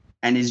does,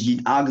 and is,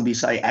 you'd arguably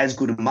say, as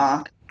good a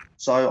mark.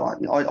 So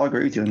I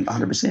agree with you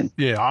 100%.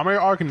 Yeah, I mean,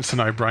 I reckon it's a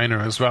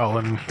no-brainer as well.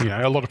 And,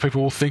 a lot of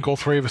people will think all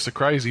three of us are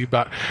crazy,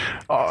 but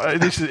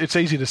it's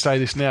easy to say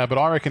this now, but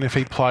I reckon if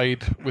he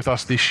played with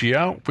us this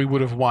year, we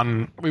would have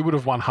won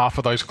half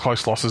of those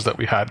close losses that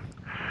we had.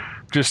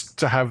 Just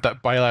to have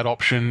that bailout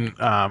option,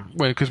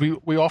 because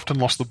we often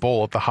lost the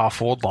ball at the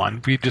half-forward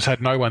line. We just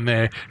had no one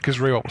there because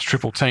Rewalt was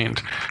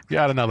triple-teamed. You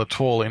add another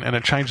tall in, and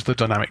it changes the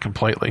dynamic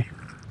completely.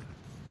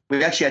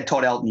 We actually had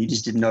Todd Elton. You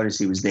just didn't notice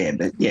he was there,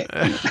 but yeah.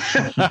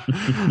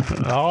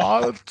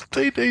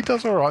 He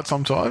does all right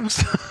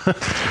sometimes.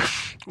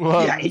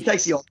 Well, yeah, he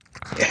takes the...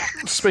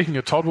 Speaking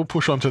of Todd, we'll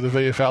push on to the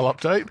VFL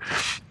update.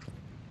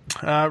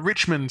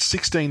 Richmond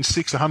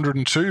 16-6,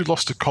 102,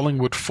 lost to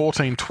Collingwood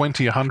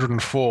 14-20,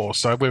 104.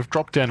 So we've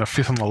dropped down a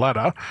fifth on the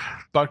ladder,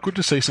 but good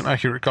to see some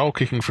accurate goal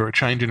kicking for a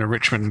change in a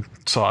Richmond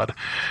side.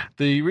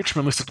 The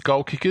Richmond listed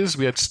goal kickers,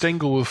 we had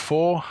Stengel with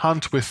 4,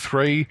 Hunt with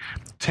 3,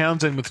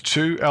 Townsend with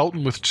 2,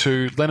 Elton with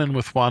 2, Lennon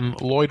with 1,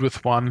 Lloyd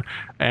with 1,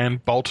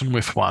 and Bolton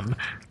with 1.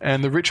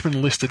 And the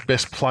Richmond listed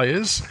best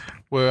players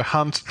were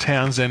Hunt,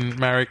 Townsend,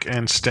 Marrick,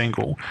 and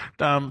Stengel.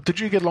 Did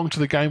you get along to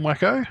the game,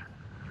 Wacko?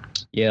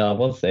 Yeah, I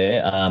was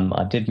there.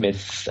 I did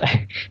miss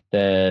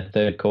the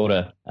third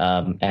quarter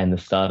and the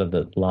start of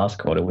the last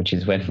quarter, which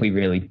is when we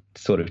really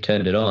sort of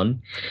turned it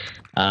on.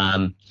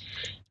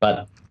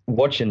 But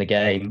watching the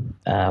game,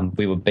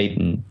 we were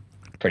beaten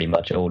pretty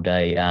much all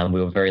day. We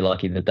were very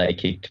lucky that they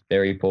kicked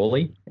very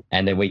poorly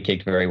and then we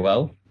kicked very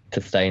well to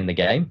stay in the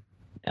game.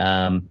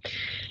 I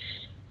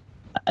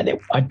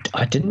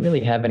didn't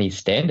really have any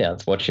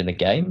standouts watching the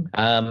game.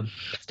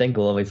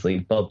 Stengel obviously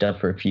bobbed up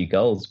for a few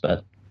goals,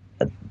 but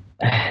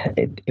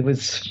it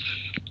was,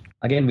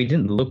 again, we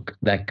didn't look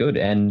that good.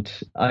 And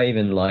I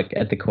even,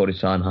 at the quarter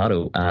time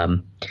huddle,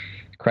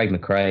 Craig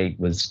McRae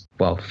was,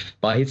 well,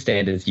 by his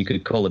standards, you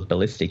could call it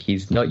ballistic.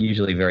 He's not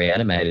usually very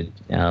animated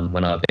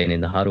when I've been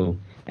in the huddle.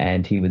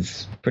 And he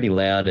was pretty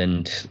loud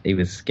and he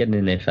was getting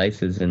in their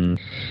faces and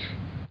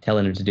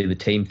telling them to do the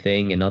team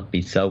thing and not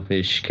be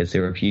selfish, because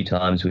there were a few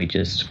times we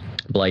just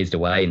blazed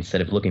away instead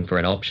of looking for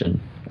an option.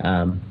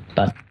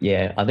 But,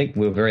 yeah, I think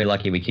we were very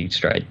lucky we kicked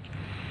straight.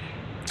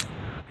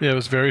 Yeah, it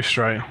was very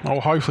straight.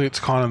 Well, hopefully it's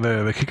kind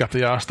of the kick up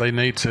the arse they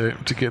need to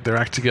get their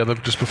act together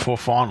just before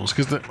finals,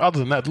 because other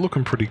than that, they're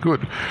looking pretty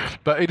good.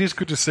 But it is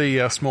good to see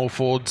our small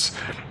forwards,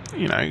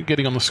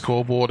 getting on the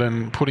scoreboard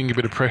and putting a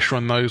bit of pressure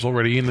on those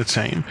already in the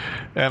team.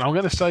 And I'm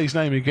going to say his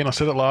name again. I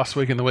said it last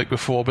week and the week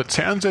before, but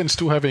Townsend's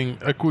still having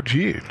a good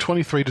year.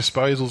 23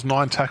 disposals,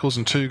 9 tackles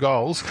and 2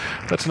 goals.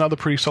 That's another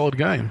pretty solid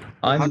game.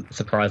 I'm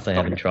surprised they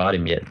haven't tried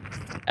him yet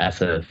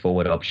as a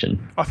forward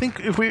option. I think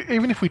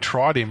even if we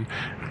tried him,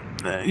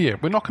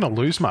 we're not going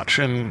to lose much.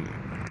 And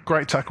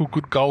great tackle,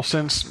 good goal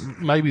sense.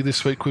 Maybe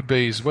this week could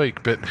be his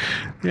week, but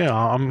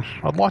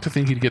I'd like to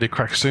think he'd get a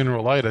crack sooner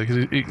or later,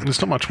 because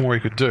there's not much more he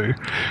could do.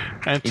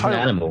 And he's an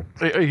animal.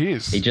 He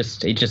is. He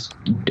just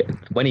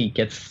when he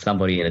gets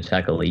somebody in a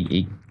tackle,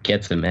 he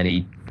gets them and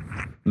he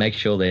makes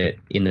sure they're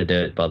in the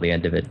dirt by the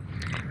end of it.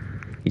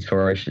 He's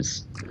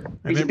ferocious.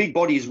 He's a big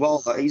body as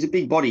well. He's a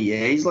big body.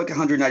 Yeah, he's like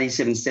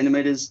 187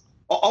 centimeters.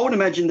 I would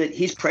imagine that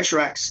his pressure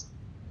acts,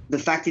 the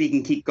fact that he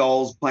can kick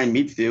goals, play in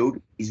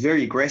midfield, he's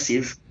very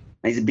aggressive,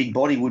 and he's a big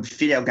body, would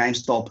fit our game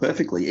style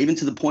perfectly, even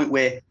to the point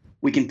where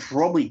we can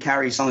probably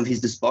carry some of his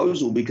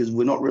disposal, because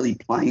we're not really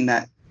playing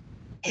that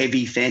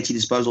heavy, fancy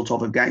disposal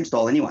type of game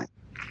style anyway.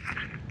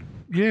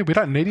 Yeah, we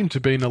don't need him to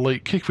be an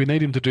elite kick. We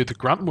need him to do the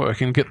grunt work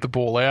and get the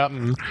ball out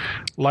and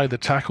lay the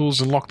tackles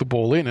and lock the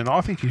ball in. And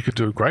I think he could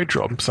do a great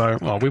job. So,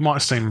 we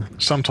might see him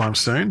sometime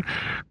soon.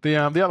 The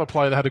other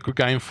player that had a good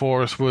game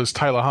for us was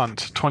Taylor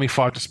Hunt.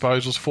 25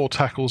 disposals, 4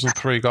 tackles and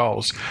 3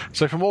 goals.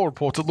 So from all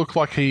reports, it looked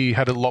like he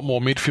had a lot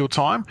more midfield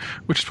time,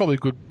 which is probably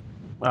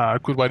a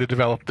good way to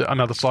develop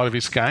another side of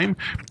his game.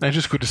 And it's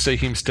just good to see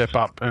him step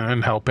up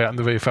and help out in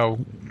the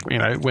VFL,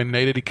 when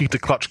needed. He kicked a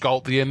clutch goal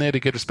at the end there to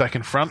get us back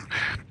in front,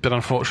 but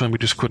unfortunately we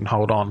just couldn't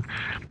hold on.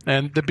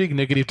 And the big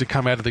negative to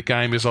come out of the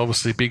game is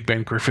obviously Big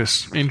Ben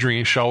Griffiths injuring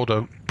his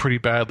shoulder pretty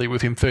badly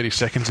within 30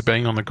 seconds of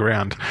being on the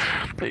ground.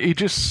 He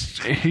just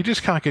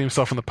can't get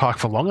himself in the park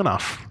for long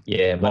enough.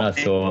 Yeah, when I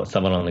saw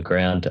someone on the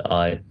ground,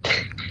 I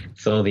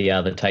saw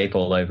the tape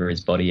all over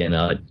his body, and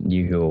I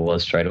knew who it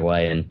was straight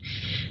away. And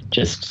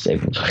just,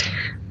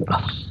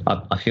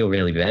 I feel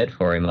really bad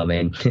for him. I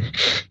mean,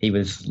 he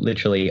was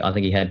literally, I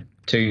think he had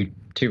two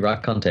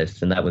ruck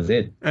contests, and that was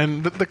it.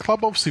 And the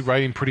club obviously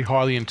rate him pretty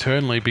highly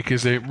internally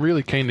because they're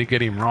really keen to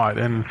get him right,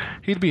 and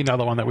he'd be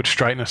another one that would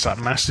straighten us up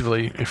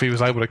massively if he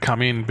was able to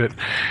come in, but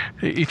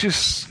he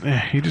just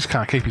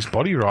can't keep his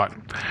body right.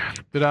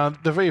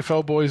 But the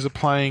VFL boys are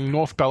playing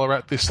North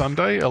Ballarat this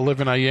Sunday,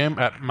 11 a.m.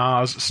 at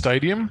Mars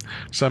Stadium,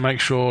 so make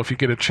sure if you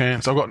get a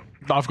chance,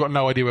 I've got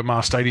no idea where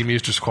Mars Stadium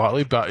is, just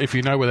quietly, but if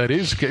you know where that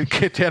is,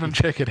 get down and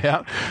check it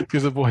out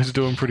because the boys are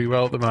doing pretty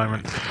well at the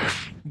moment.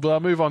 But I'll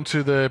move on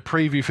to the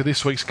preview for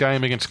this week's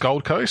game against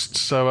Gold Coast.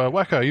 So,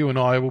 Wacko, you and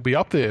I will be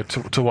up there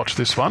to watch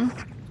this one.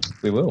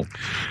 We will.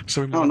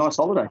 So nice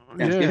holiday.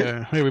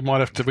 Yeah, we might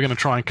have to. We're going to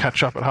try and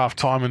catch up at half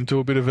time and do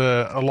a bit of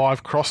a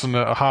live cross and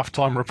a half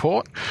time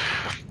report.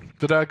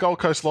 But Gold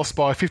Coast lost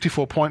by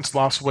 54 points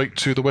last week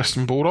to the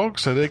Western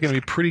Bulldogs, so they're going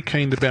to be pretty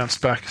keen to bounce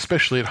back,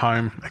 especially at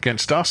home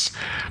against us.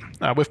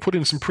 We've put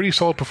in some pretty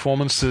solid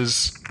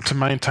performances to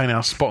maintain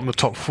our spot in the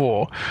top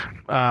four.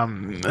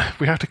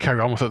 We have to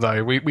carry on with it,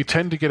 though. We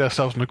tend to get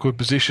ourselves in a good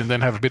position,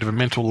 then have a bit of a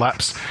mental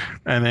lapse,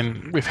 and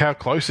then with how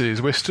close it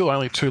is, we're still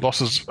only 2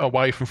 losses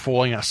away from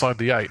falling outside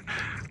the 8,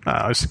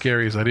 as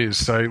scary as that is.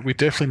 So we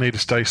definitely need to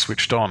stay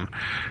switched on.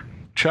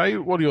 Che,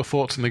 what are your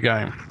thoughts on the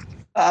game?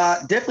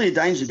 Definitely a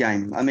danger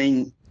game. I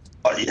mean,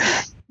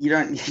 you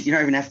don't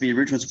even have to be a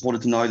Richmond supporter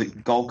to know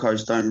that Gold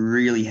Coast don't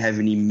really have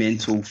any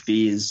mental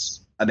fears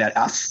about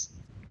us.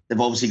 They've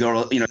obviously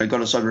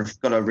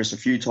got over us a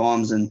few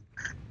times, and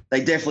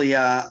they definitely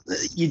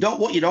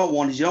what you don't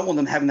want is you don't want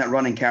them having that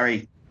run and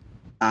carry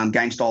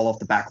game style off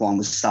the back line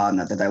with Stardom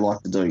that they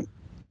like to do.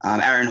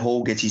 Aaron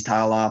Hall gets his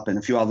tail up, and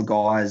a few other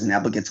guys, and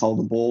Albert gets hold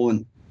of the ball,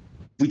 and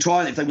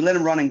if we let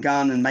them run and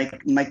gun and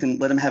let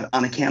them have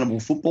unaccountable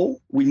football,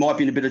 we might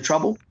be in a bit of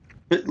trouble.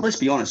 But let's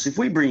be honest, if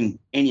we bring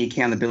any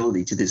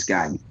accountability to this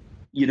game,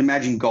 you'd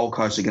imagine Gold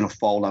Coast are going to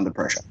fold under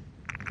pressure.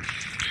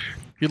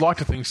 You'd like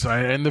to think so,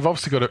 and they've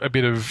obviously got a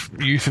bit of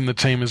youth in the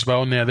team as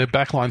well now. Their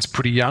backline's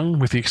pretty young,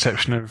 with the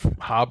exception of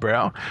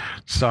Harbrow,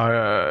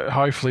 so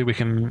hopefully we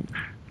can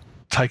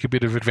take a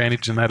bit of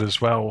advantage in that as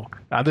well.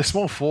 Their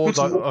small forwards,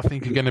 I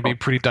think, are going to be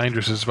pretty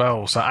dangerous as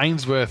well. So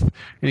Ainsworth,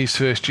 in his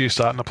first year,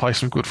 starting to play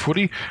some good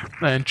footy,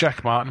 and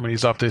Jack Martin, when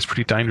he's up there, is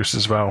pretty dangerous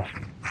as well.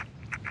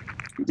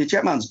 Yeah,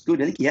 Jack Martin's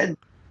good. I think he had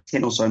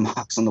 10 or so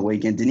marks on the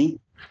weekend, didn't he?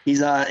 He's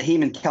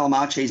him and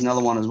Calamachi's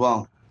another one as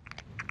well.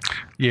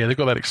 Yeah, they've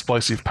got that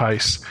explosive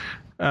pace.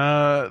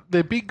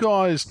 Their big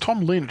guys,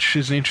 Tom Lynch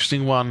is an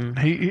interesting one.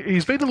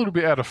 He's been a little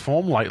bit out of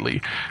form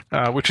lately,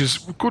 which is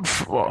good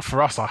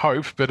for us, I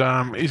hope. But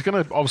he's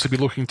going to obviously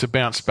be looking to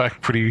bounce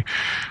back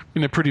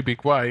in a pretty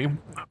big way.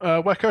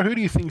 Wacko, who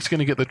do you think is going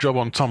to get the job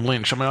on Tom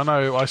Lynch? I mean, I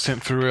know I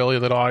sent through earlier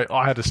that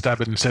I had a stab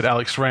at and said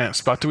Alex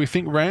Rance, but do we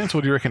think Rance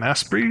or do you reckon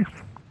Asprey?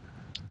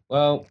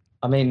 Well,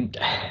 I mean,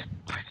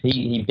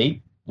 he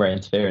beat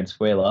Rance fair and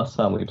square last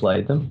time we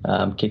played them,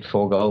 kicked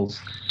 4 goals.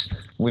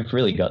 We've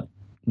really got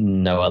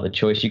no other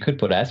choice. You could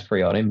put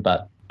Asprey on him,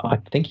 but I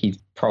think he's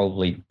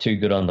probably too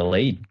good on the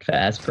lead for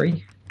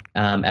Asprey.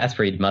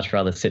 Asprey'd much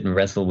rather sit and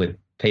wrestle with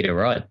Peter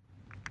Wright,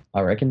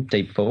 I reckon,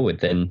 deep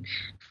forward than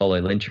follow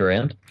Lynch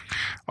around.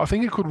 I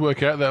think it could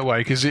work out that way,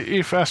 because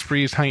if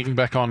Asprey is hanging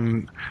back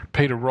on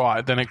Peter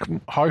Wright, then it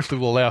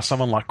hopefully will allow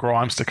someone like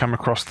Grimes to come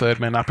across third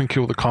man up and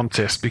kill the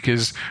contest,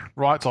 because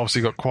Wright's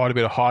obviously got quite a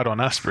bit of height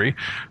on Asprey,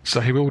 so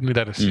he will need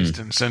that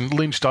assistance. And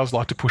Lynch does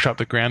like to push up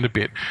the ground a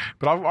bit.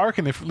 But I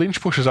reckon if Lynch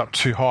pushes up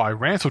too high,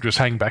 Rance will just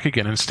hang back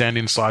again and stand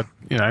inside,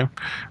 the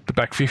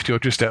back 50 or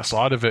just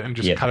outside of it and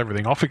just cut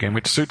everything off again,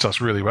 which suits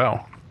us really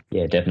well.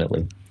 Yeah,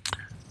 definitely.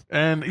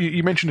 And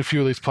you mentioned a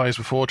few of these players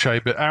before, Che,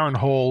 but Aaron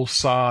Hall,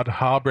 Sard,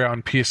 Harbrow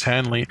and Pierce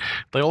Hanley,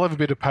 they all have a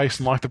bit of pace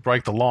and like to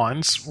break the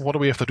lines. What do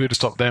we have to do to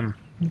stop them?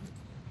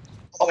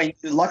 I mean,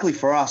 luckily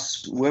for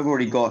us, we've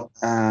already got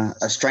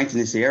a strength in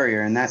this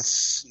area, and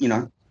that's,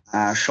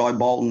 Shai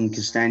Bolton,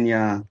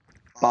 Castagna,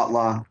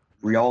 Butler,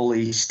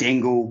 Rioli,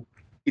 Stengel.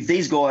 If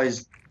these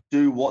guys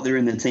do what they're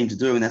in the team to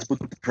do, and that's put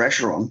the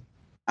pressure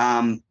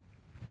on,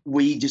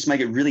 we just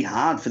make it really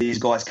hard for these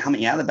guys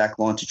coming out of the back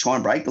line to try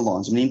and break the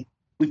lines. I mean,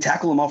 we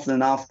tackle them often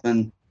enough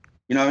and,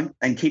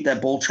 and keep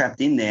that ball trapped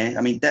in there.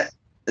 I mean,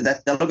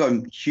 that'll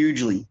go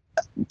hugely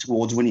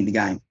towards winning the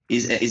game,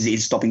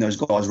 is stopping those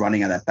guys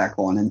running out of that back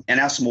line. And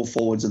our small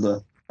forwards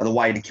are the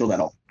way to kill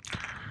that off.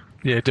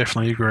 Yeah,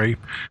 definitely agree.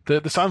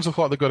 The Suns look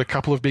like they've got a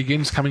couple of big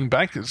ins coming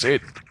back.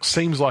 It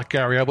seems like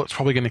Gary Ablett's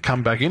probably going to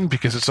come back in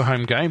because it's a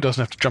home game,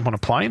 doesn't have to jump on a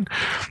plane.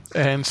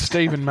 And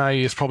Stephen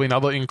May is probably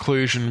another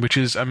inclusion, which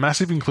is a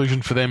massive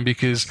inclusion for them,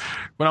 because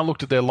when I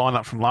looked at their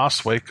lineup from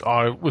last week,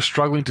 I was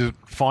struggling to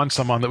find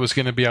someone that was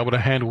going to be able to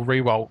handle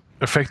Rewalt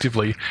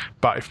effectively.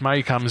 But if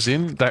May comes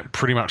in, that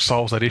pretty much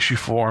solves that issue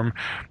for him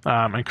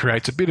and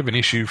creates a bit of an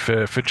issue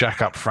for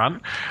Jack up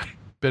front.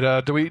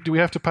 But do we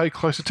have to pay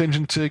close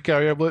attention to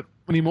Gary Ablett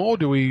anymore?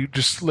 Do we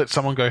just let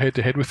someone go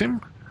head-to-head with him?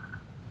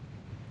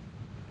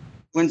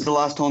 When's the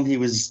last time he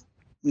was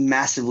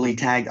massively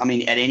tagged. I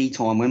mean, at any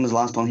time, when was the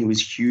last time he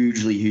was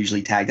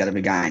hugely tagged out of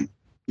a game?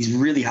 He's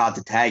really hard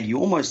to tag. You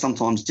almost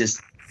sometimes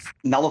just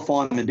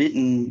nullify him a bit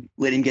and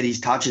let him get his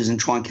touches and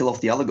try and kill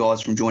off the other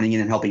guys from joining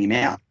in and helping him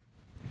out.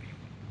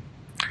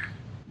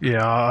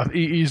 Yeah,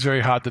 he is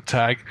very hard to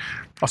tag.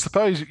 I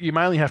suppose you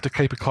mainly have to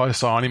keep a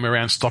close eye on him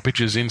around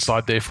stoppages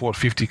inside their forward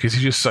 50 because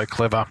he's just so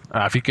clever.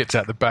 If he gets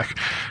out the back,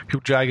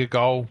 he'll jag a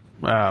goal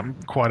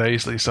quite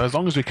easily. So as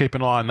long as we keep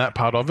an eye on that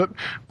part of it,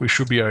 we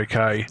should be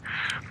okay.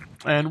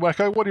 And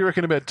Wacko, what do you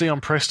reckon about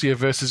Dion Prestia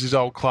versus his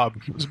old club?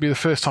 This will be the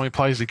first time he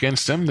plays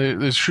against them.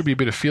 There should be a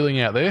bit of feeling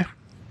out there.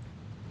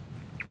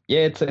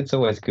 Yeah, it's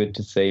always good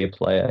to see a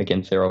player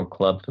against their old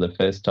club for the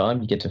first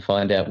time. You get to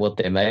find out what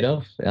they're made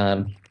of.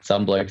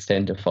 Some blokes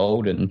tend to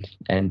fold and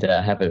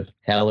have a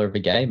howler of a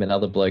game, and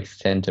other blokes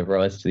tend to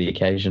rise to the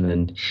occasion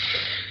and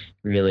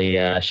really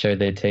show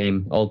their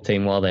old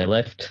team while they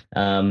left.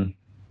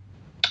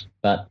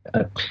 But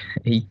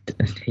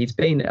he's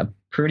been a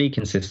pretty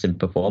consistent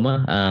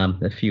performer.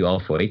 A few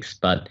off weeks,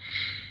 but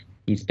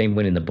he's been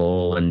winning the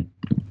ball and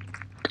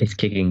he's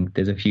kicking.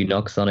 There's a few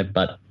knocks on it,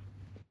 but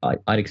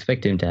I'd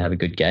expect him to have a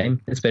good game,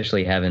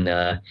 especially having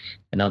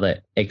another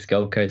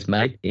ex-Gold Coast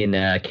mate in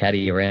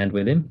caddy around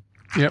with him.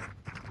 Yep.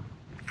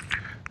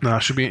 No,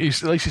 should be. At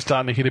least he's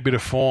starting to hit a bit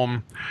of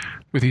form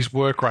with his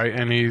work rate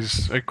and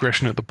his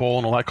aggression at the ball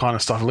and all that kind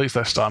of stuff. At least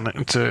that's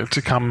starting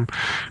to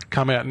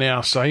come out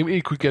now. So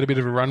he could get a bit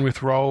of a run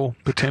with role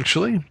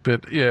potentially.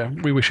 But yeah,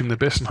 we wish him the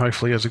best and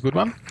hopefully he has a good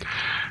one.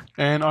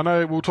 And I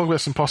know we'll talk about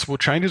some possible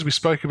changes. We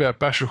spoke about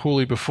Basher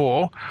Hooley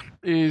before.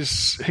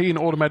 Is he an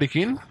automatic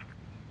in?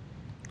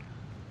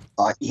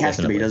 He has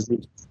to be,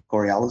 doesn't he?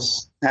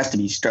 Coriolis has to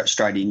be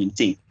straight in, you'd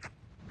think.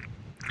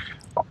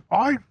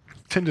 I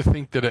tend to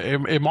think that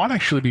it might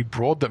actually be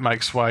Broad that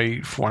makes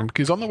way for him,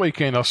 because on the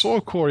weekend I saw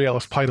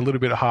Coriolis played a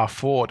little bit of half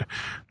forward,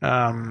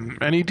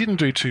 and he didn't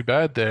do too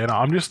bad there. And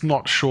I'm just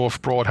not sure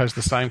if Broad has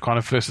the same kind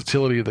of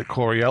versatility that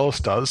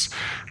Coriolis does.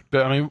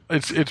 But I mean,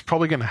 it's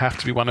probably going to have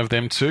to be one of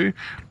them two.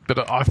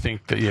 But I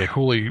think that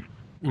Hooley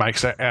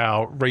makes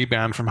our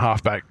rebound from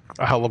halfback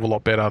a hell of a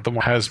lot better than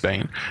what has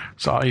been.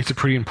 So he's a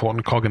pretty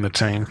important cog in the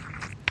team.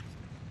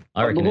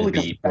 I reckon it'd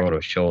be Broad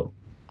or Short.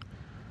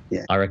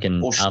 Yeah. I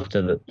reckon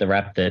after the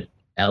rap that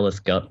Alice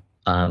got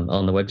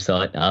on the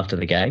website after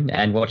the game,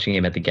 and watching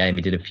him at the game,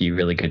 he did a few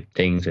really good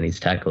things and his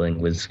tackling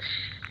was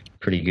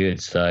pretty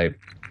good. So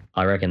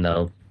I reckon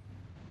they'll,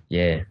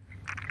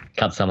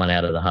 cut someone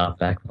out of the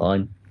halfback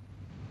line.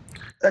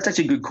 That's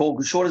actually a good call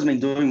because Short hasn't been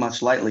doing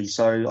much lately,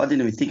 so I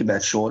didn't even think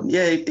about Short.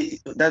 Yeah,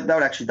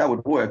 that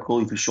would work,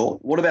 Hooley for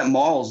Short. What about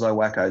Miles though,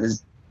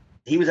 Wacko?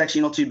 He was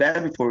actually not too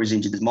bad before he was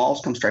injured. Does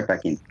Miles come straight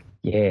back in?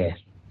 Yeah,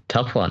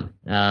 tough one.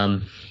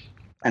 And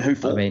who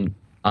for? I mean,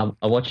 I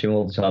watch him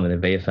all the time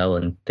in the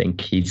VFL and think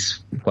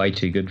he's way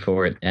too good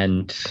for it.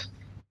 And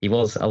he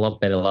was a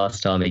lot better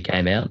last time he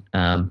came out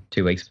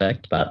 2 weeks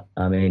back. But,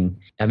 I mean,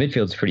 our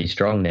midfield's pretty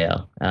strong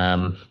now.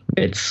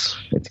 It's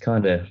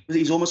kind of...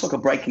 He's almost like a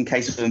break in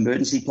case of an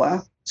emergency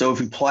player. So if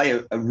we play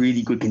a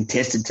really good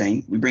contested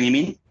team, we bring him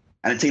in.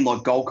 And a team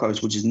like Gold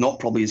Coast, which is not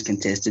probably as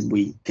contested,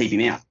 we keep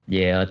him out.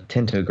 Yeah, I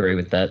tend to agree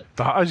with that.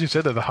 As you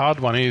said, the hard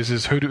one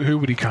is who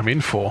would he come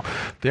in for?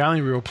 The only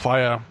real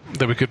player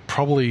that we could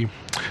probably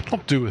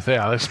not do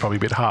without, that's probably a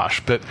bit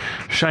harsh, but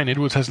Shane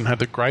Edwards hasn't had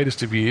the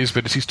greatest of years,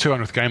 but it's his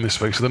 200th game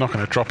this week, so they're not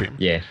going to drop him.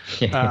 Yeah.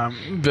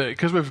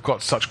 Because we've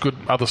got such good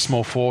other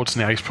small forwards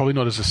now, he's probably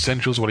not as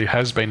essential as what he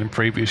has been in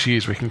previous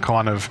years. We can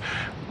kind of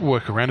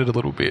work around it a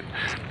little bit.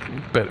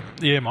 But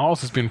yeah,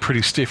 Miles has been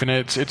pretty stiff, and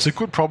it's a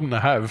good problem to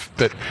have,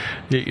 but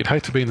yeah, you'd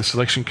hate to be in the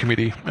selection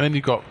committee. And then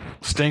you've got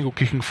Stengel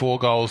kicking 4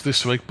 goals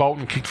this week,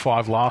 Bolton kicked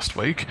 5 last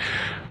week.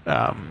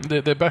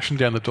 They're bashing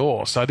down the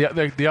door. So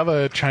the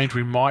other change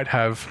we might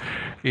have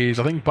is,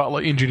 I think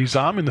Butler injured his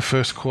arm in the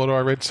first quarter, I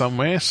read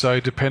somewhere. So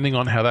depending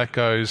on how that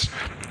goes,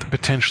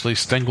 potentially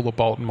Stengel or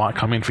Bolton might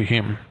come in for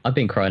him. I've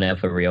been crying out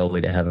for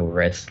Rioli to have a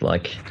rest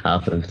like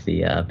half of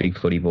the Big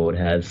Footy board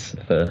has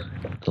for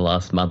the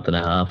last month and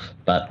a half.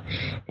 But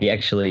he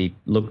actually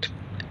looked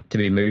to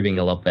be moving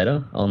a lot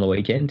better on the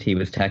weekend. He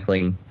was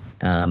tackling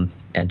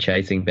and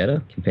chasing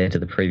better compared to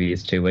the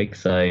previous 2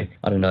 weeks. So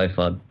I don't know if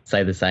I'd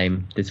say the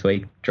same this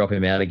week, drop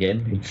him out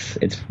again.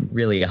 It's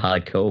really a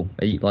hard call.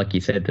 Like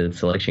you said, the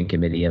selection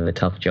committee have a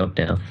tough job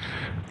now.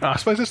 I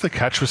suppose that's the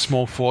catch with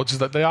small forwards, is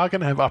that they are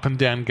going to have up and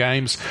down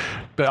games.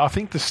 But I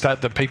think the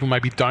stat that people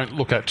maybe don't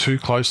look at too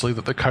closely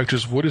that the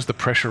coaches would is the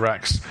pressure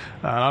racks.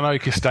 I know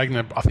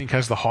Castagna, I think,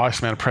 has the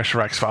highest amount of pressure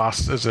racks for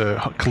us as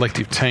a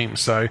collective team.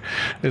 So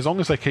as long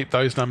as they keep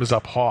those numbers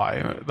up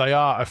high, they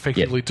are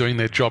effectively doing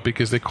their job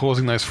because they're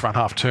causing those front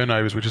half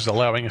turnovers, which is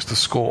allowing us to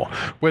score.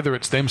 Whether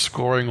it's them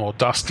scoring or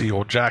Dusty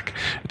or Jack,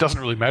 it doesn't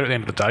really matter at the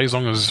end of the day as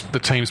long as the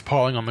team's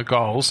piling on the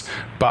goals.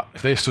 But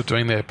if they're still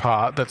doing their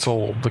part, that's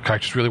all the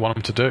coaches really want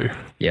them to do.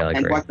 Yeah, I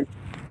agree.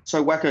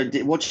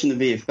 Wacko, watching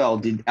the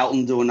VFL, did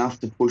Elton do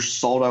enough to push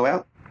Soldo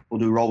out, or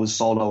do we roll with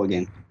Soldo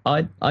again?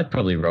 I'd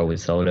probably roll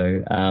with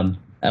Soldo.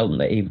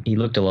 Elton, he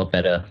looked a lot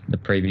better the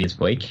previous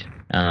week.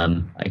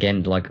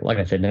 Again, like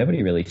I said,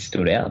 nobody really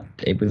stood out.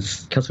 It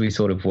was because we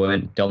sort of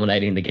weren't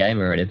dominating the game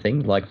or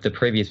anything. Like the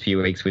previous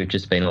few weeks, we've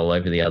just been all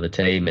over the other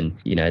team, and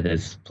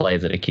there's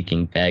players that are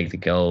kicking bags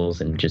of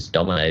goals and just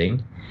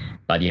dominating.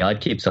 But yeah,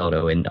 I'd keep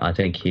Soldo, and I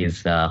think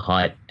his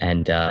height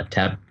and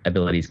tap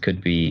abilities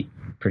could be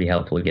pretty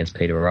helpful against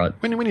Peter Wright.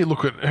 When you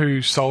look at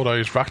who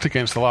Soldo's rucked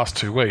against the last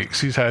 2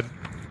 weeks, he's had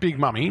Big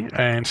Mummy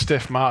and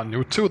Steph Martin, who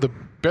were two of the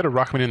better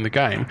ruckmen in the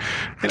game.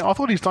 I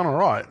thought he's done all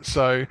right.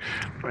 So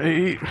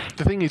the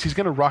thing is, he's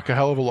going to ruck a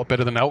hell of a lot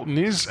better than Elton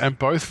is, and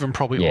both of them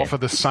probably offer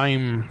the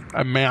same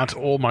amount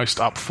almost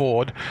up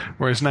forward,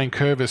 whereas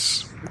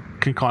Nankervis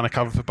can kind of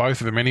cover for both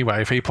of them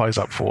anyway if he plays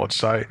up forward.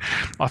 So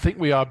I think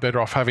we are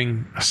better off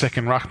having a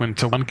second ruckman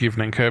to, one, give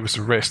Nankervis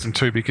a rest, and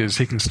two, because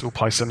he can still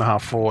play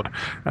centre-half forward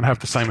and have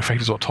the same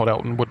effect as what Todd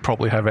Elton would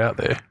probably have out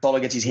there. Soldo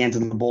gets his hands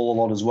on the ball a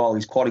lot as well.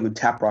 He's quite a good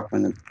tap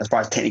ruckman as far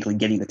as technically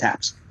getting the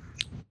taps.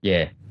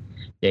 Yeah,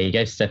 he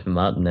gave Stephen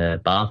Martin a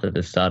bath at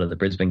the start of the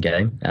Brisbane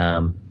game.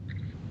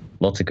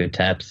 Lots of good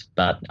taps,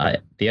 but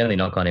the only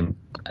knock on him,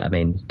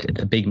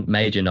 the big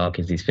major knock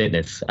is his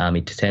fitness.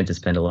 He tends to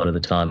spend a lot of the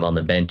time on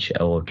the bench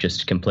or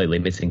just completely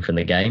missing from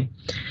the game.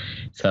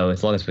 So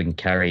as long as we can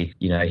carry,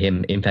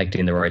 him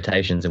impacting the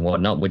rotations and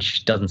whatnot,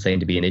 which doesn't seem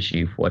to be an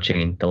issue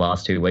watching the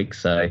last 2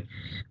 weeks, so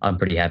I'm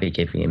pretty happy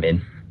keeping him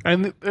in.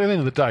 And at the end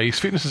of the day, his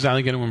fitness is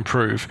only going to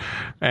improve,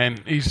 and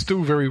he's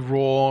still very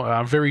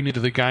raw, very new to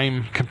the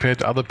game compared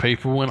to other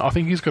people, and I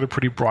think he's got a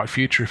pretty bright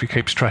future if he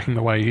keeps tracking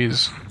the way he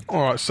is.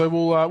 All right, so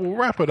we'll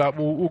wrap it up.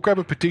 We'll grab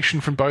a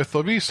prediction from both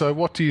of you. So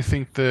what do you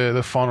think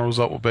the final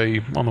result will be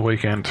on the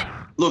weekend?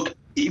 Look,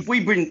 if we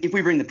bring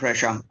the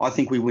pressure, I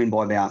think we win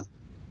by about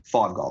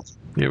 5 goals.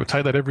 Yeah, we'll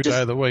take that every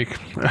day of the week.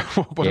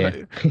 What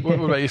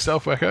about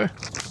yourself, Wacko?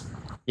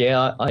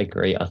 Yeah, I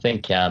agree. I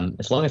think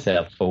as long as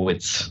our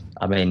forwards,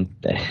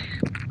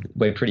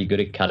 we're pretty good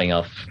at cutting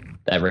off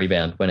that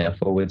rebound when our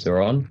forwards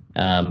are on.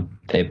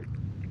 They're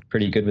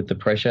pretty good with the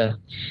pressure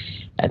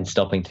and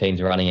stopping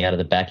teams running out of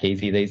the back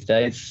easy these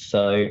days.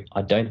 So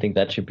I don't think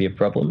that should be a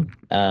problem.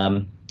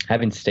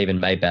 Having Stephen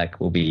May back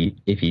will be,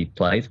 if he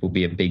plays, will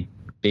be a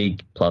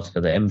big plus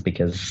for them,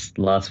 because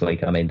last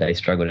week, they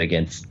struggled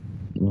against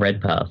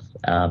Redpath.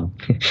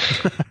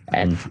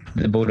 And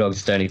the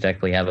Bulldogs don't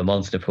exactly have a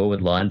monster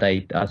forward line.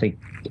 I think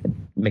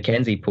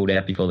Mackenzie pulled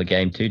out before the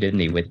game too, didn't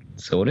he, with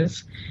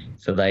soreness?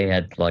 So they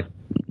had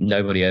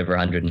nobody over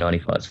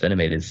 195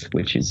 centimetres,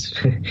 which is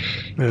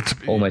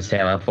almost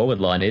how our forward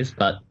line is.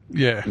 But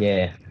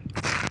I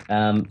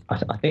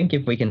think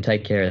if we can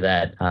take care of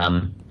that,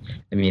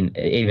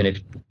 even if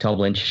Tom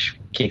Lynch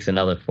kicks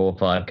another 4 or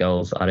 5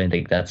 goals, I don't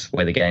think that's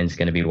where the game's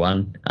going to be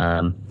won.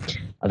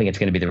 I think it's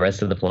going to be the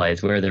rest of the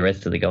players. Where are the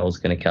rest of the goals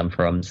going to come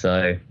from?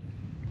 So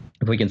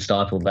if we can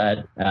stifle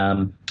that,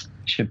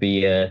 should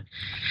be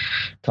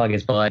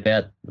Tigers by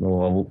about,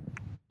 or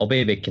I'll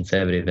be a bit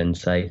conservative and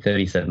say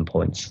 37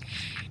 points.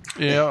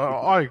 Yeah,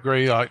 I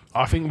agree. I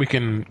think we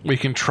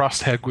can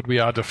trust how good we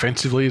are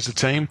defensively as a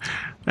team,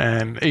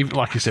 and even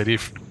like you said,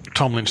 if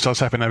Tom Lynch does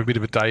happen to have a bit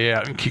of a day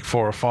out and kick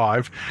 4 or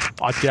 5,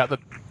 I doubt that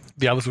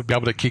the others would be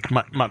able to kick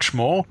much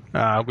more.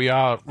 We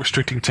are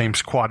restricting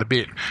teams quite a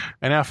bit,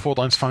 and our forward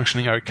line's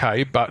functioning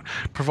okay, but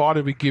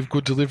provided we give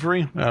good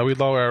delivery, we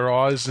lower our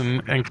eyes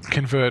and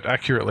convert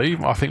accurately,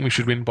 I think we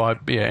should win by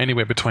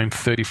anywhere between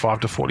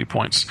 35 to 40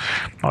 points,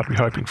 I'd be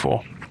hoping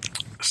for.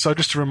 So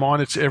just a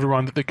reminder to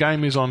everyone that the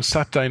game is on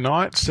Saturday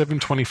night,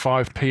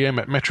 7:25 p.m.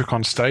 at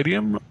Metricon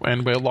Stadium,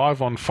 and we're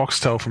live on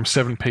Foxtel from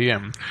 7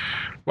 p.m.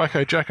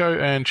 Wacko Jacko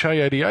and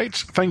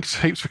Che88,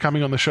 thanks heaps for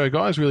coming on the show,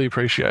 guys. Really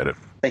appreciate it.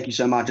 Thank you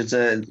so much. It's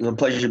a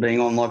pleasure being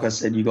on. Like I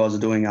said, you guys are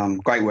doing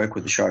great work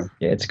with the show.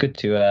 Yeah, it's good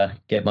to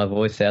get my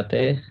voice out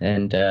there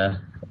and,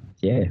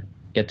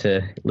 get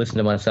to listen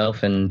to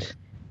myself and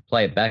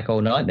play it back all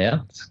night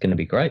now. It's going to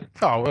be great.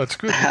 Oh, well, that's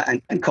good.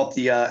 and cop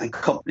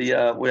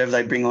the whatever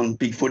they bring on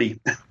BigFooty.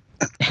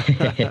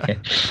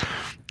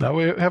 No,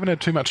 we haven't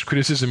had too much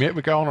criticism yet.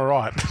 We're going all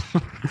right.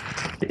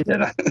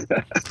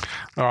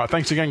 All right,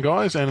 thanks again,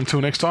 guys, and until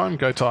next time,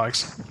 go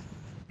Tigers.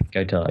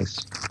 Go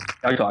Tigers.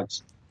 Go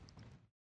Tigers.